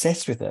 they're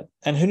obsessed with it.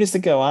 And who does it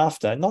go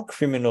after? Not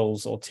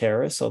criminals or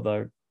terrorists,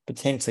 although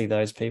potentially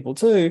those people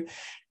too.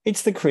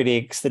 It's the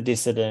critics, the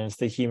dissidents,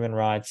 the human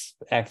rights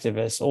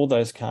activists, all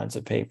those kinds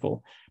of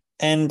people.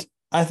 And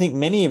I think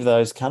many of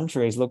those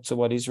countries look to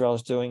what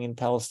Israel's doing in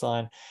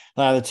Palestine.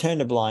 They either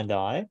turn a blind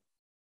eye,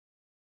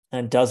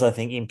 and does, I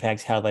think,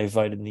 impact how they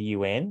vote in the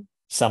UN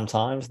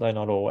sometimes, though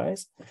not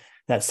always,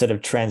 that sort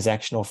of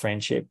transactional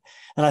friendship.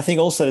 And I think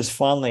also there's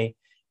finally,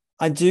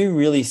 I do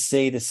really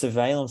see the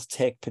surveillance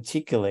tech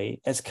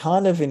particularly as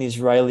kind of an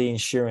Israeli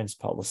insurance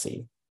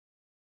policy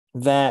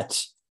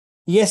that,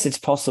 yes, it's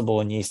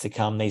possible in years to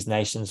come these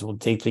nations will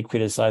deeply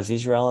criticize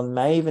Israel and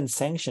may even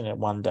sanction it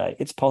one day.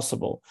 It's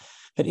possible.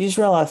 But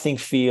Israel, I think,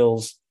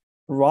 feels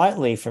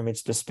rightly from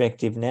its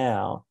perspective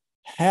now,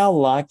 how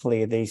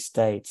likely are these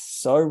states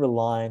so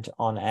reliant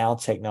on our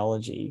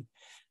technology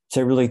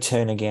to really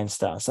turn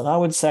against us? And I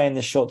would say in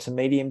the short to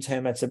medium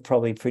term, that's a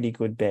probably pretty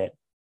good bet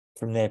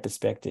from their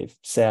perspective,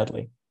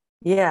 sadly.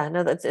 Yeah, no,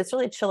 it's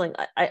really chilling.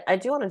 I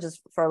do want to just,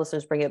 for our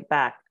listeners, bring it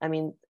back. I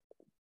mean,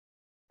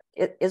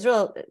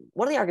 Israel,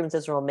 one of the arguments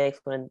Israel makes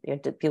when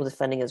people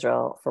defending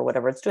Israel for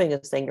whatever it's doing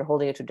is saying you're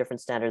holding it to a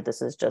different standard.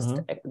 This is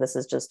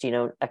just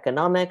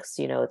economics,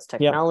 it's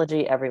technology.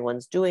 Yep.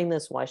 Everyone's doing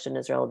this. Why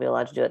shouldn't Israel be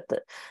allowed to do it?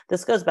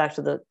 This goes back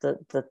to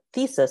the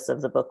thesis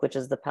of the book, which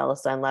is the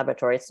Palestine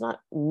Laboratory. It's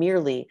not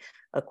merely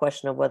a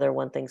question of whether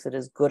one thinks it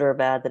is good or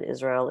bad that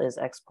Israel is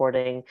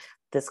exporting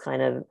this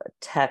kind of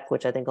tech,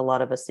 which I think a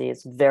lot of us see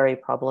is very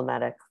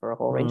problematic for a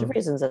whole range of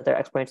reasons that they're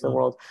exporting to the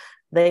world.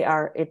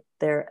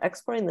 They're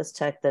exporting this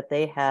tech that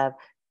they have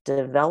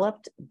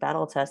developed,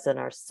 battle tested, and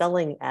are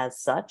selling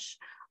as such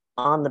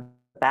on the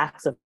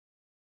backs of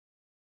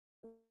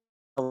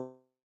who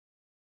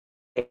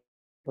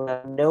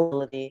have no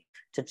ability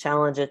to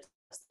challenge it.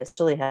 They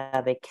still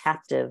have a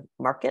captive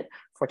market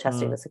for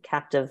testing this, a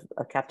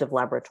captive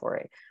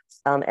laboratory.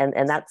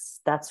 And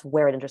that's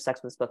where it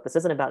intersects with this book. This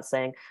isn't about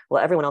saying,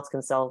 well, everyone else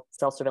can sell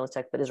surveillance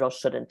tech, but Israel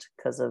shouldn't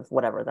because of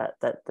whatever.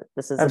 That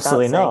this is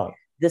absolutely about saying, not.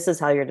 This is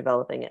how you're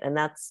developing it. And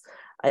that's,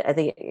 I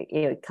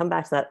think, come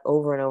back to that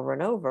over and over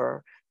and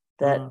over,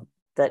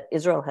 that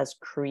Israel has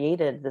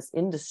created this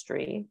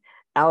industry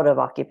out of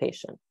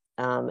occupation.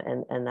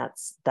 And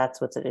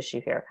that's what's at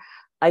issue here.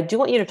 I do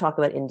want you to talk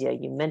about India.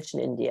 You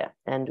mentioned India,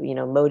 and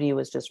Modi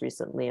was just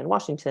recently in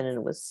Washington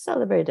and was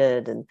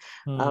celebrated. And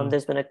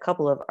there's been a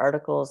couple of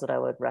articles that I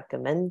would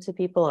recommend to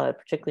people. I would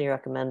particularly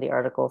recommend the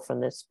article from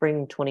the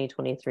spring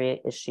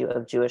 2023 issue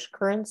of Jewish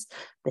Currents,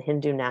 the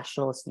Hindu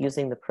nationalists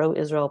using the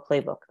pro-Israel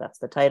playbook. That's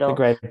the title. A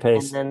great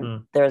piece. And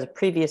then there's a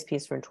previous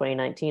piece from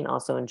 2019,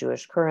 also in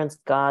Jewish Currents,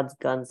 Gods,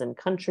 Guns, and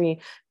Country,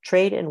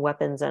 Trade in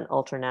Weapons and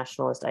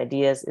Ultranationalist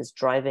Ideas is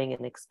Driving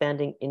and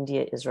Expanding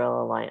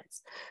India-Israel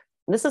Alliance.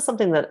 This is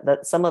something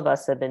that some of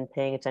us have been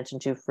paying attention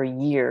to for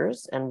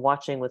years and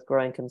watching with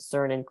growing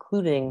concern,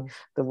 including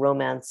the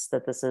romance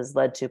that this has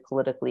led to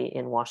politically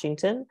in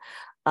Washington.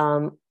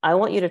 I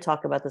want you to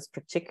talk about this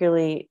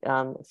particularly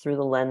through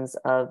the lens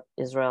of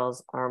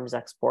Israel's arms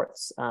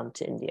exports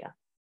to India.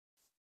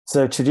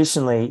 So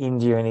traditionally,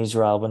 India and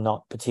Israel were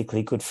not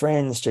particularly good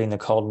friends. During the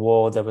Cold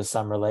War, there was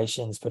some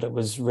relations, but it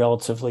was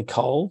relatively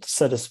cold,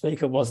 so to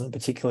speak. It wasn't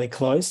particularly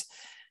close.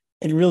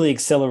 It really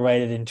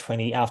accelerated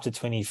after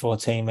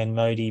 2014 when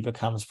Modi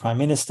becomes prime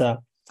minister.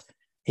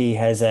 He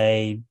has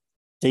a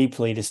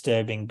deeply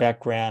disturbing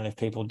background. If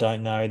people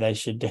don't know, they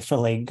should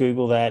definitely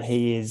Google that.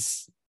 He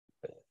is,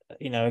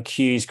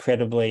 accused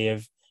credibly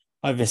of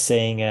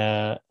overseeing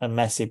a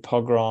massive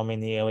pogrom in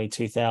the early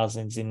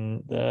 2000s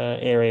in the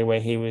area where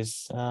he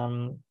was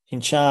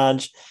in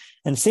charge.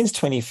 And since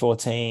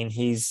 2014,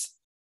 he's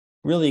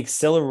really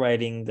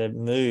accelerating the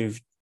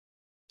move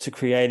to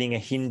creating a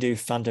Hindu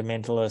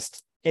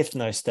fundamentalist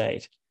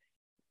ethno-state.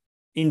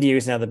 India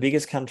is now the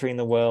biggest country in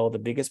the world, the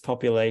biggest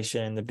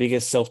population, the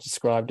biggest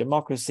self-described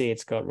democracy.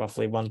 It's got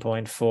roughly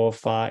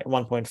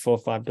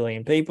 1.45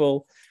 billion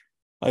people.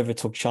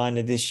 Overtook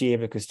China this year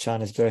because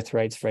China's birth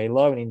rate's very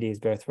low and India's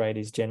birth rate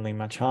is generally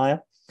much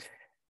higher.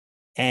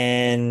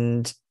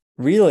 And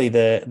really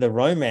the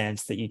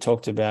romance that you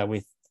talked about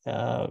with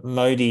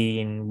Modi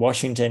in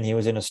Washington, he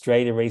was in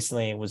Australia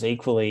recently, it was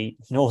equally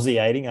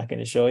nauseating, I can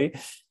assure you,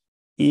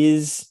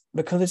 is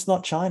because it's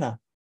not China.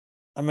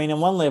 I mean, on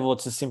one level,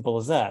 it's as simple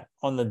as that.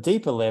 On the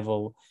deeper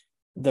level,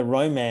 the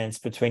romance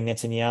between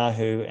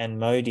Netanyahu and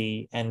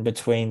Modi and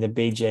between the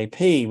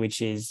BJP,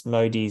 which is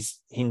Modi's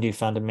Hindu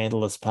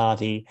fundamentalist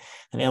party,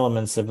 and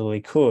elements of the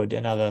Likud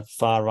and other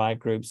far-right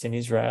groups in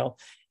Israel,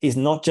 is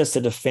not just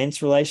a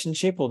defense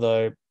relationship,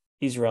 although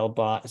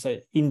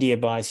India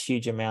buys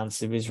huge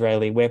amounts of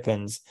Israeli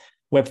weapons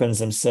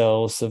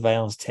themselves,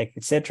 surveillance tech,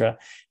 etc.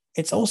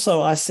 It's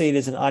also, I see it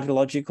as an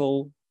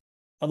ideological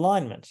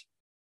alignment,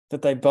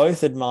 that they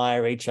both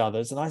admire each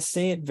other's. And I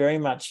see it very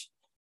much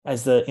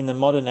as in the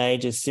modern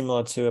age as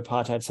similar to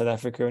apartheid South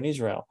Africa and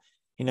Israel.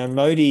 You know,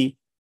 Modi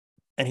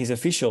and his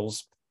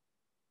officials,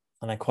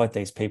 and I quote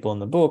these people in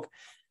the book,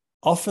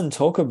 often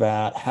talk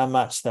about how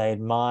much they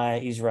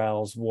admire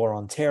Israel's war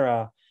on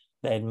terror.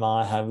 They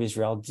admire how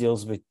Israel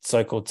deals with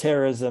so-called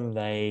terrorism.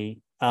 They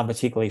aren't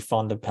particularly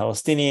fond of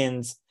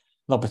Palestinians,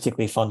 not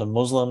particularly fond of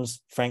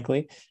Muslims,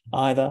 frankly,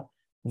 either.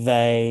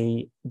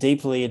 They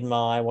deeply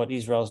admire what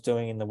Israel's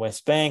doing in the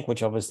West Bank,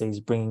 which obviously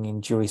is bringing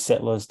in Jewish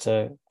settlers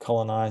to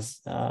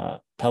colonize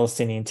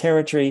Palestinian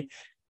territory,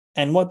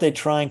 and what they're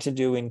trying to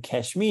do in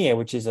Kashmir,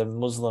 which is a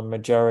Muslim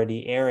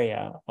majority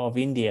area of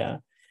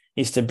India,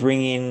 is to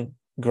bring in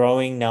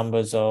growing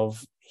numbers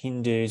of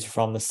Hindus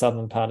from the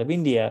southern part of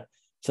India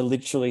to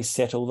literally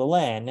settle the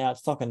land. Now,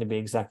 it's not going to be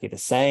exactly the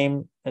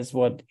same as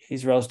what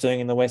Israel's doing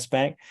in the West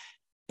Bank,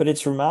 but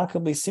it's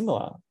remarkably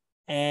similar.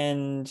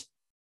 And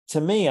to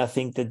me, I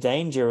think the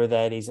danger of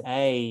that is,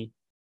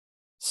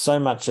 so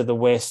much of the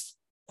West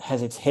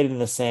has its head in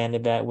the sand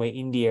about where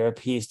India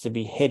appears to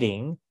be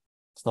heading.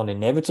 It's not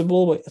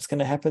inevitable what's going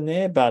to happen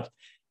there, but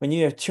when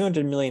you have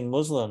 200 million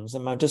Muslims,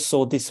 and I just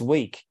saw this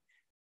week,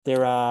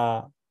 there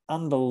are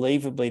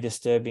unbelievably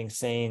disturbing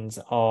scenes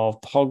of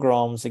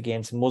pogroms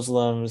against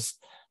Muslims,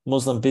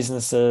 Muslim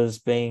businesses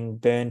being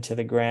burned to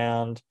the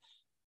ground.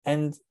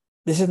 And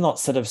this is not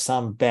sort of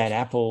some bad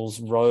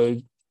apples, rogue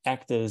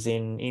actors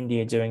in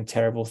India doing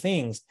terrible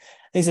things.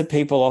 These are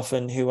people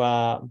often who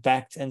are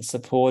backed and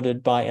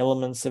supported by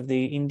elements of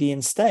the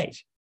Indian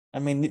state. I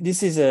mean,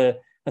 this is a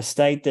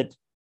state that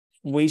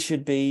we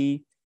should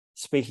be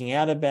speaking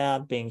out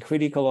about, being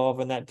critical of.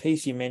 And that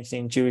piece you mentioned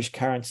in Jewish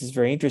Currents is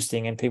very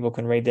interesting, and people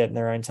can read that in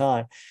their own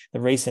time,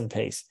 the recent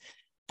piece.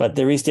 But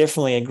there is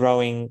definitely a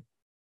growing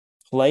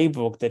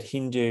playbook that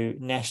Hindu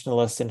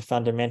nationalists and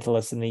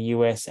fundamentalists in the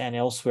US and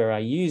elsewhere are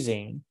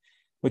using,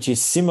 which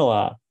is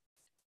similar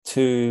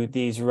to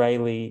the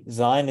Israeli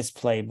Zionist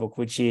playbook,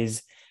 which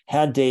is,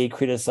 how dare you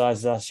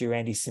criticize us, you're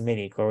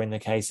anti-Semitic, or in the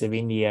case of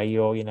India,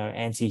 you're,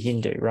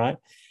 anti-Hindu, right?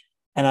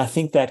 And I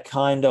think that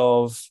kind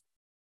of,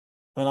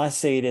 when I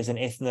see it as an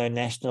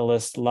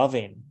ethno-nationalist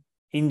love-in,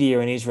 India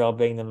and Israel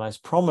being the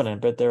most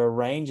prominent, but there are a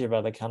range of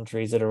other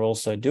countries that are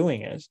also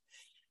doing it.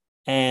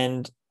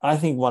 And I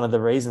think one of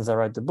the reasons I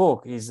wrote the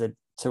book is that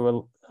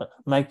to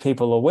make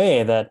people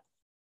aware that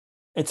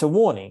it's a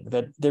warning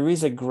that there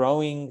is a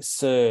growing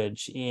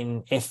surge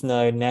in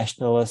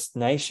ethno-nationalist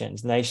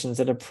nations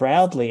that are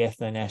proudly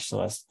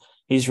ethno-nationalist.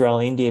 Israel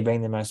and India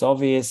being the most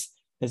obvious.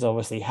 There's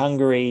obviously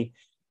Hungary.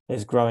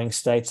 There's growing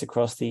states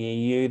across the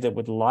EU that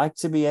would like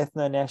to be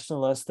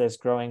ethno-nationalist. There's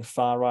growing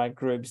far-right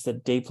groups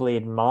that deeply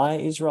admire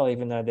Israel,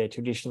 even though they're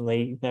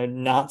traditionally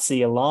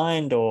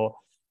Nazi-aligned or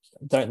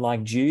don't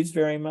like Jews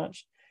very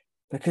much,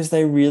 because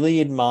they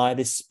really admire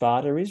this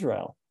Sparta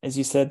Israel. As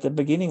you said at the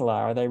beginning,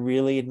 Lara, they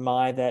really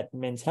admire that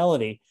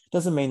mentality.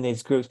 Doesn't mean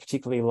these groups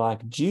particularly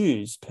like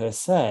Jews per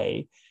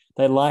se.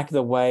 They like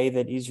the way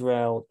that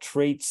Israel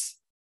treats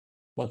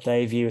what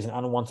they view as an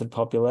unwanted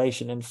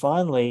population. And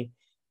finally,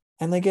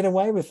 and they get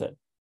away with it.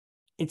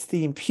 It's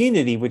the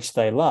impunity which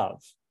they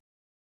love.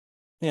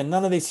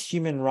 None of this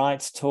human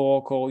rights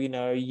talk or,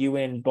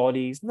 UN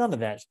bodies, none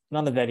of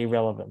that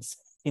irrelevance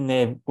in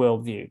their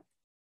worldview.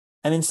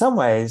 And in some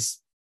ways,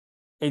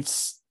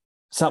 it's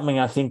something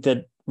I think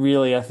that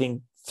really,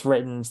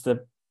 threatens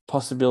the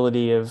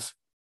possibility of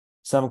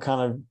some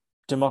kind of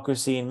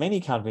democracy in many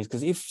countries.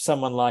 Because if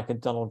someone like a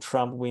Donald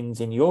Trump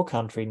wins in your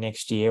country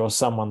next year, or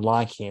someone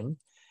like him,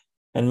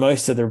 and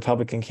most of the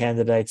Republican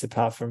candidates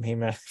apart from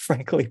him are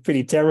frankly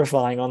pretty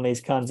terrifying on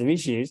these kinds of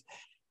issues,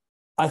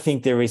 I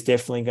think there is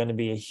definitely going to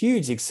be a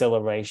huge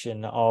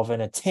acceleration of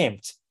an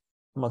attempt.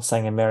 I'm not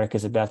saying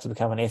America's about to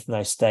become an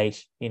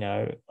ethno-state,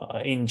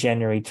 in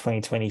January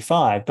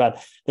 2025,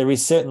 but there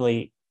is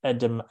certainly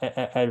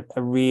a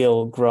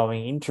real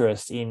growing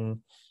interest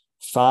in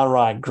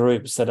far-right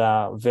groups that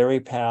are very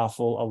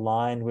powerful,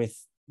 aligned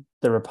with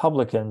the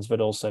Republicans,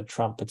 but also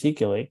Trump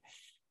particularly,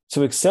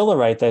 to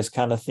accelerate those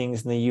kind of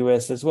things in the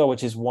US as well,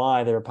 which is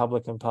why the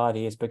Republican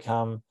Party has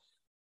become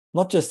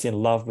not just in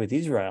love with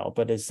Israel,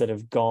 but has sort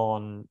of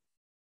gone,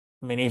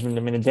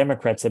 the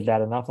Democrats are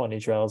bad enough on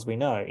Israel, as we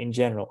know, in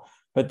general,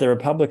 but the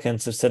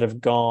Republicans have sort of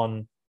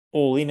gone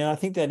all in. And I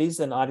think that is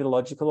an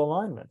ideological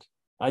alignment.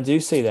 I do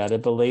see that. A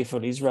belief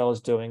what Israel is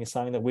doing is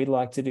something that we'd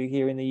like to do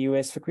here in the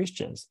US for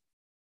Christians.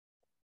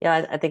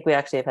 Yeah, I think we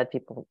actually have had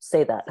people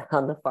say that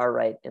on the far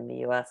right in the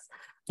US.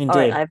 Indeed. All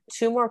right, I have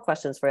two more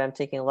questions for you. I'm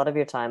taking a lot of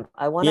your time.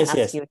 I want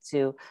to ask you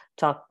to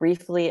talk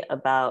briefly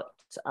about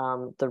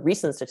the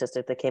recent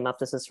statistic that came up.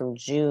 This is from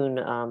June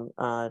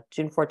 14,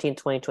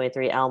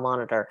 2023, Al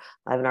Monitor.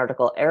 I have an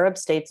article. Arab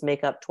states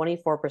make up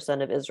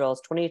 24% of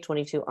Israel's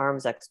 2022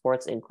 arms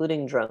exports,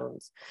 including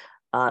drones.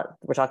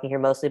 We're talking here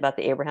mostly about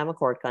the Abraham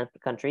Accord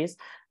countries.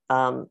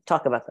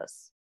 Talk about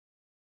this.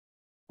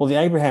 Well, the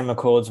Abraham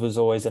Accords was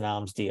always an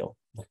arms deal.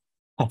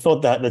 I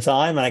thought that at the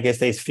time, and I guess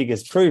these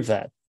figures prove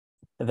that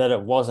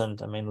it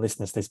wasn't. I mean,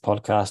 listeners to this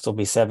podcast will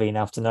be savvy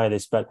enough to know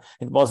this, but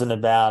it wasn't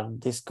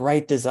about this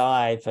great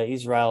desire for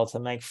Israel to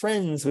make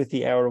friends with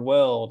the Arab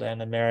world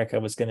and America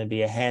was going to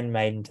be a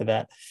handmaiden to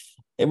that.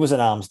 It was an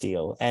arms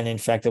deal. And in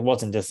fact, it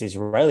wasn't just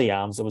Israeli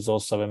arms, it was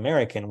also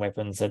American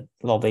weapons that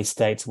a lot of these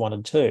states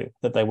wanted too,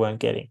 that they weren't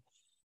getting.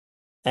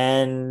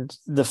 And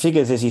the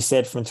figures, as you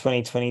said, from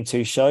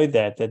 2022 showed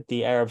that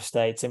the Arab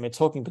states, and we're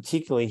talking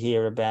particularly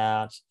here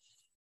about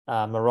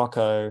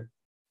Morocco,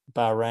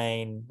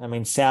 Bahrain. I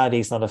mean, Saudi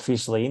is not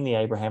officially in the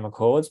Abraham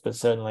Accords, but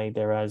certainly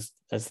there are,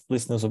 as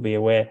listeners will be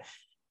aware,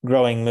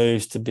 growing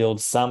moves to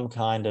build some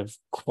kind of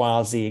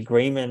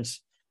quasi-agreement,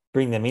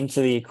 bring them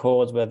into the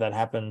Accords. Whether that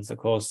happens, of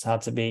course,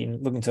 hard to be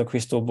looking to a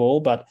crystal ball,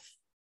 but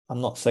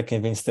I'm not so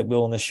convinced it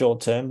will in the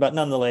short term. But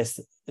nonetheless,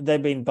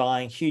 they've been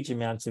buying huge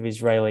amounts of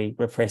Israeli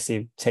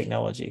repressive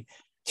technology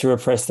to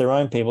repress their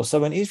own people. So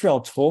when Israel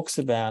talks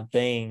about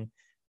being,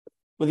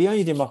 well, the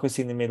only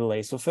democracy in the Middle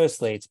East, well,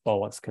 firstly, it's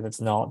bollocks because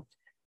it's not.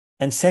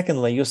 And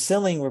secondly, you're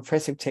selling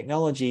repressive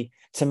technology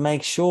to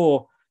make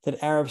sure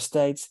that Arab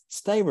states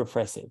stay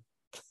repressive.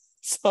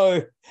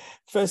 So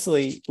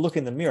firstly, look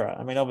in the mirror.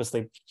 I mean,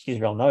 obviously,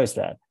 Israel knows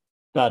that,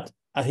 but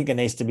I think it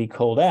needs to be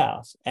called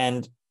out.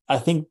 And I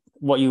think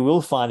what you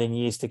will find in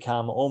years to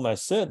come,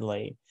 almost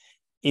certainly,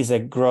 is a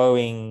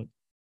growing,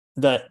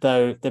 that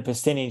though the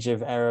percentage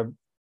of Arab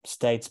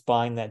states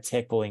buying that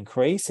tech will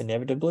increase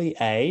inevitably,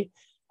 A.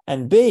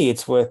 And B,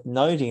 it's worth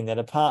noting that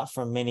apart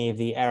from many of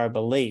the Arab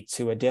elites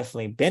who are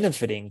definitely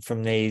benefiting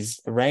from these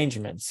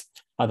arrangements,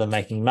 either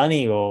making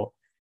money or,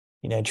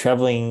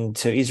 traveling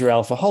to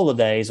Israel for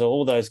holidays or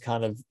all those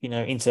kind of,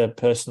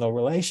 interpersonal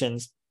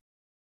relations,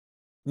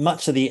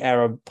 much of the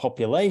Arab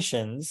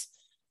populations,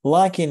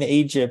 like in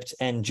Egypt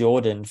and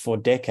Jordan for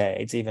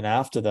decades, even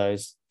after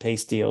those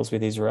peace deals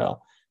with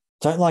Israel,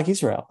 don't like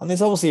Israel. And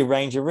there's obviously a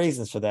range of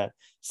reasons for that.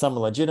 Some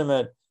are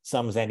legitimate,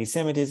 some is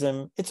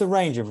anti-Semitism. It's a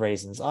range of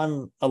reasons.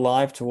 I'm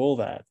alive to all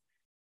that.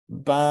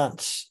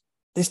 But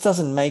this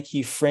doesn't make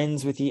you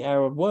friends with the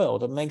Arab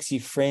world. It makes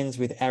you friends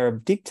with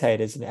Arab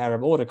dictators and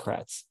Arab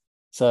autocrats.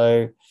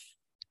 So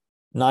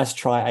nice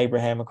try,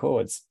 Abraham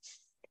Accords.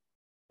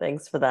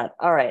 Thanks for that.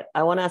 All right.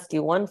 I want to ask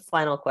you one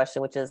final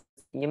question, which is,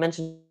 you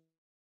mentioned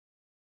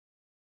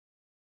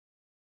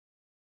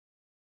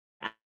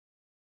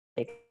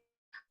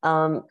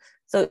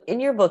so in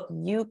your book,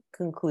 you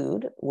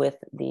conclude with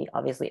the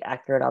obviously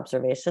accurate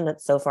observation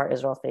that so far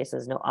Israel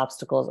faces no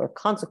obstacles or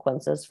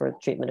consequences for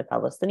treatment of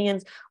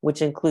Palestinians,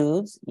 which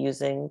includes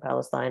using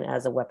Palestine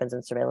as a weapons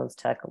and surveillance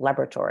tech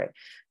laboratory.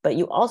 But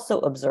you also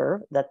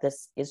observe that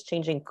this is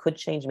changing, could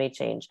change, may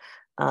change.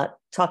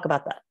 Talk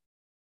about that.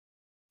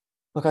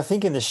 Look, I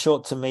think in the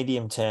short to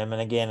medium term,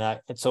 and again,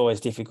 it's always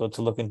difficult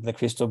to look into the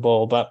crystal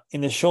ball, but in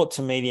the short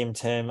to medium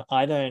term,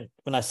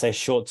 when I say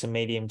short to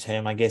medium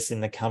term, I guess in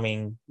the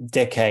coming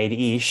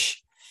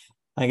decade-ish,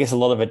 I guess a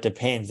lot of it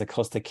depends. Of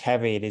course, the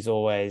caveat is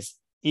always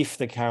if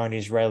the current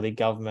Israeli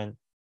government,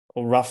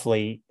 or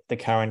roughly the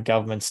current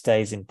government,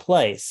 stays in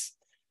place.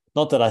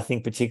 Not that I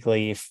think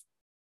particularly if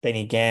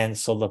Benny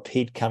Gantz or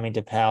Lapid come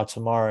into power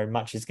tomorrow,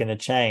 much is going to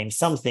change.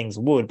 Some things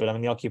would, but I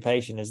mean, the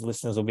occupation, as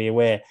listeners will be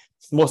aware,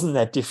 wasn't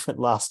that different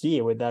last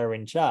year when they were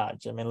in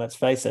charge. I mean, let's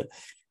face it,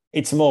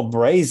 it's more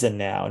brazen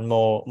now and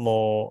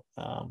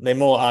they're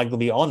more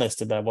arguably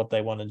honest about what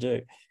they want to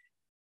do.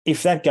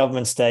 If that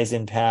government stays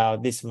in power,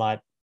 this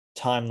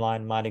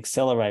timeline might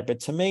accelerate.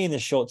 But to me, in the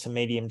short to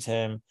medium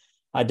term,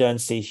 I don't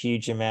see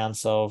huge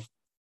amounts of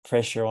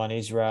pressure on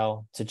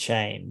Israel to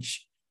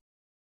change.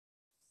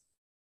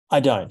 I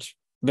don't.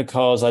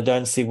 Because I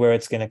don't see where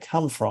it's going to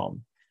come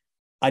from.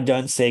 I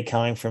don't see it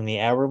coming from the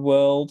Arab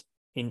world,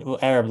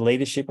 Arab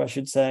leadership, I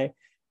should say.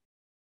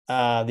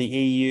 The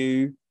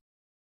EU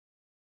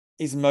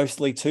is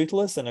mostly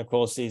toothless and, of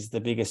course, is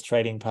the biggest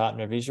trading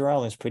partner of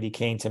Israel and is pretty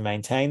keen to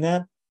maintain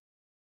that.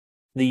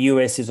 The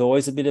US is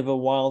always a bit of a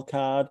wild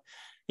card.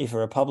 If a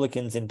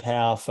Republican's in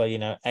power for,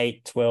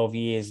 8, 12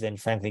 years, then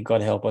frankly,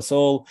 God help us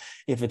all.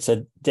 If it's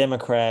a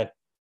Democrat,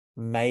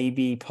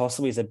 maybe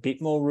possibly there's a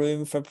bit more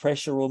room for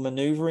pressure or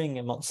maneuvering.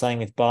 I'm not saying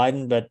with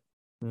Biden, but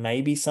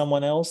maybe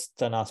someone else.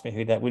 Don't ask me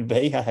who that would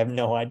be. I have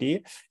no idea.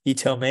 You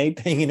tell me,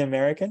 being an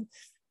American.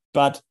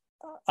 But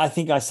I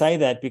think I say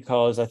that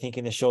because I think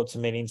in the short to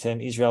medium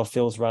term, Israel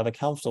feels rather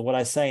comfortable. What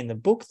I say in the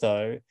book,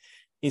 though,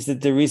 is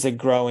that there is a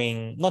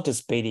growing, not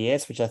just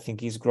BDS, which I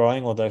think is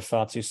growing, although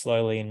far too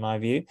slowly in my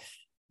view,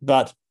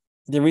 but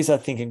there is, I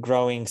think, a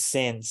growing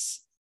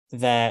sense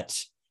that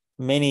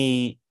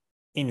many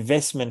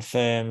investment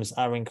firms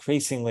are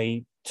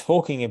increasingly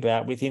talking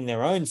about within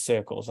their own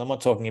circles. I'm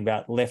not talking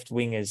about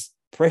left-wingers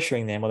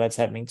pressuring them, well, that's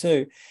happening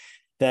too,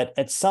 that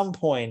at some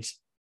point,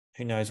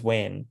 who knows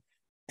when,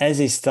 as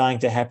is starting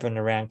to happen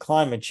around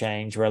climate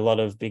change, where a lot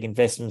of big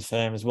investment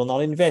firms will not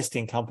invest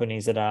in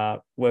companies that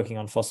are working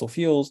on fossil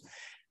fuels,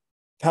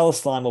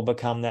 Palestine will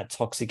become that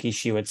toxic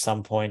issue at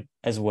some point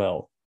as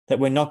well, that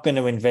we're not going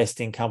to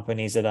invest in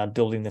companies that are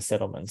building the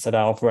settlements, that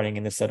are operating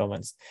in the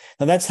settlements.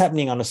 Now, that's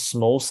happening on a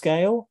small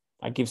scale.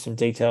 I give some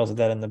details of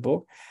that in the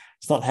book.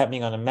 It's not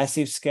happening on a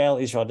massive scale.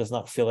 Israel does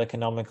not feel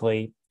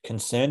economically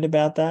concerned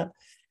about that.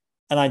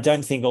 And I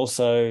don't think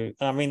also,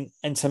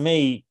 and to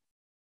me,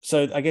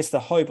 so I guess the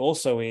hope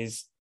also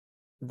is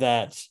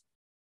that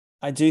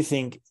I do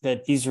think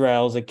that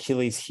Israel's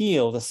Achilles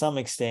heel to some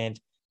extent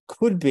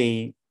could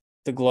be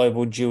the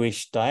global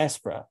Jewish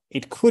diaspora.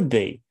 It could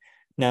be.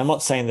 Now, I'm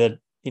not saying that,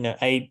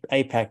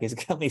 APAC is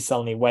going to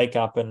suddenly wake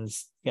up and,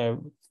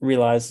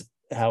 realize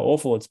how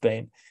awful it's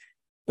been.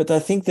 But I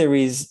think there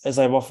is, as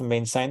I've often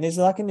been saying, there's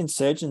like an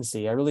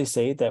insurgency. I really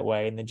see it that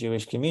way in the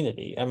Jewish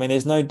community. I mean,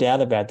 there's no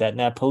doubt about that.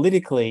 Now,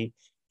 politically,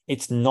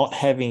 it's not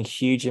having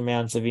huge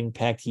amounts of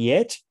impact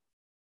yet.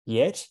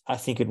 I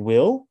think it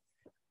will.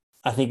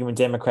 I think in the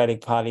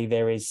Democratic Party,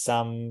 there is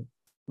some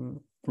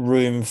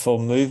room for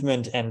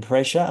movement and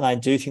pressure. And I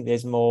do think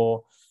there's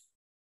more,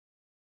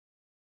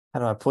 how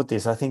do I put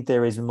this? I think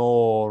there is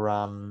more,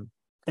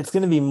 it's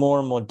going to be more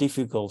and more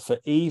difficult for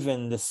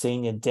even the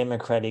senior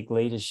Democratic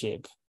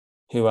leadership,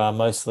 who are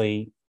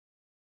mostly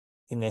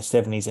in their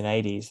 70s and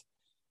 80s,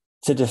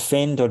 to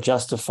defend or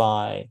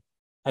justify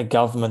a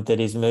government that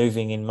is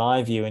moving, in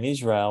my view, in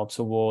Israel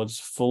towards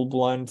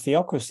full-blown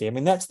theocracy. I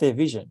mean, that's their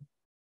vision.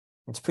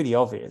 It's pretty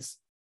obvious.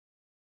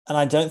 And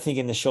I don't think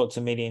in the short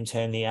to medium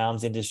term, the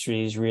arms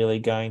industry is really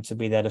going to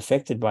be that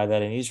affected by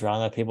that in Israel. I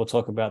know people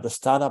talk about the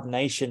startup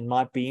nation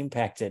might be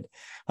impacted.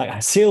 Like, I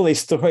see all these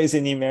stories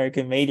in the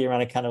American media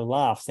and I kind of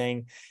laugh,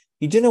 saying,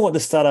 you do know what the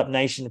startup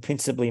nation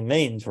principally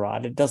means,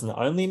 right? It doesn't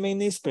only mean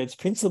this, but it's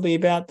principally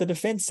about the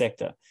defense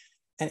sector.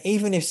 And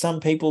even if some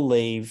people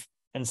leave,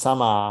 and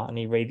some are, and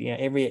you read,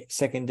 every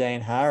second day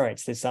in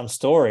Haaretz, there's some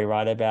story,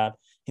 right, about,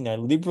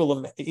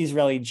 liberal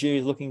Israeli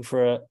Jews looking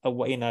for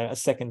a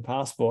second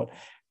passport.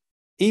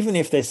 Even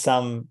if there's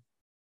some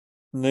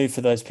move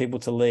for those people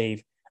to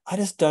leave, I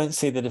just don't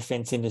see the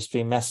defense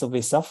industry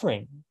massively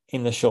suffering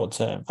in the short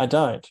term. I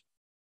don't.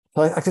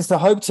 So I guess the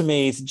hope to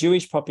me is the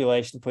Jewish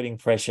population putting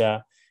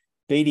pressure,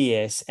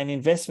 BDS, and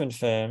investment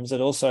firms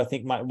that also I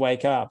think might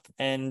wake up.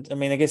 And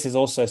I guess there's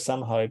also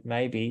some hope,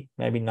 maybe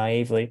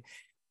naively,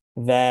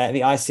 that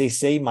the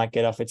ICC might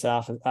get off its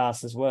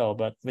ass as well,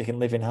 but we can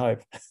live in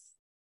hope.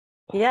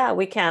 Yeah,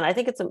 we can. I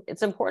think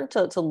it's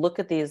important to look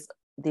at these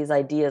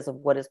ideas of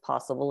what is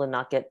possible and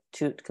not get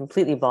too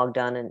completely bogged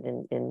down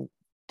in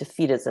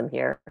defeatism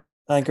here.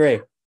 I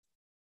agree.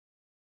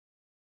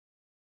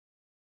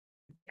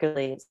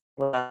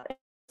 But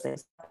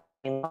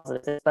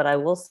I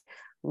will say,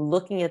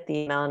 looking at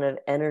the amount of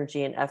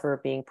energy and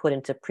effort being put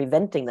into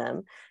preventing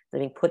them,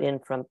 being put in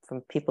from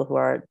people who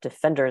are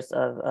defenders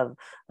of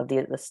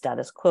the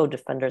status quo,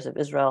 defenders of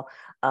Israel,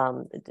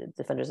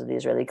 defenders of the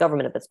Israeli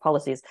government, of its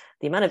policies,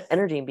 the amount of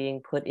energy being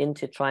put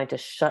into trying to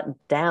shut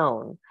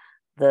down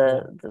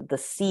the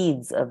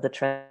seeds of the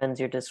trends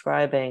you're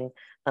describing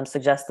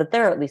suggests that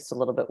they're at least a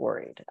little bit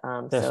worried.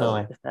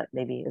 So if that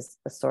maybe is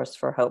a source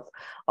for hope.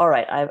 All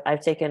right,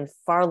 I've taken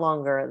far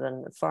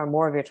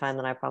more of your time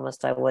than I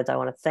promised I would. I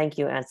want to thank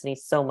you, Antony,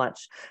 so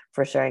much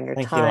for sharing your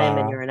time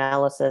and your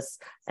analysis.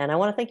 And I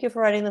want to thank you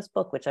for writing this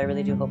book, which I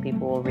really do hope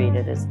people will read.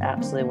 It is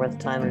absolutely worth the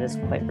time. It is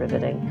quite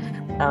riveting.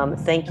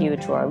 Thank you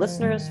to our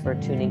listeners for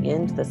tuning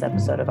in to this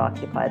episode of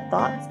Occupied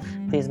Thoughts.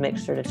 Please make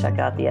sure to check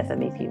out the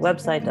FMEP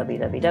website,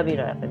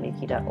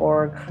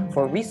 www.fmep.org,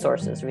 for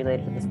resources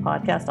related to this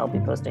podcast. I'll be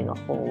posting a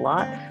whole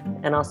lot,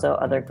 and also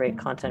other great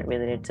content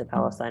related to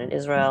Palestine and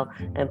Israel.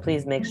 And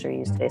please make sure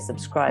you stay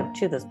subscribed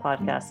to this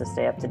podcast to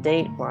stay up to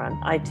date. We're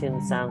on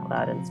iTunes,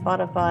 SoundCloud, and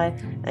Spotify,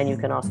 and you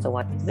can also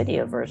watch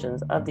video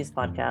versions of these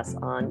podcasts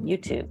on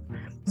YouTube.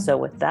 So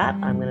with that,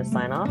 I'm going to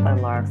sign off.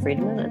 I'm Lara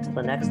Friedman. Until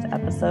the next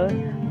episode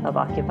of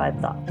Occupied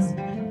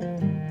Thoughts.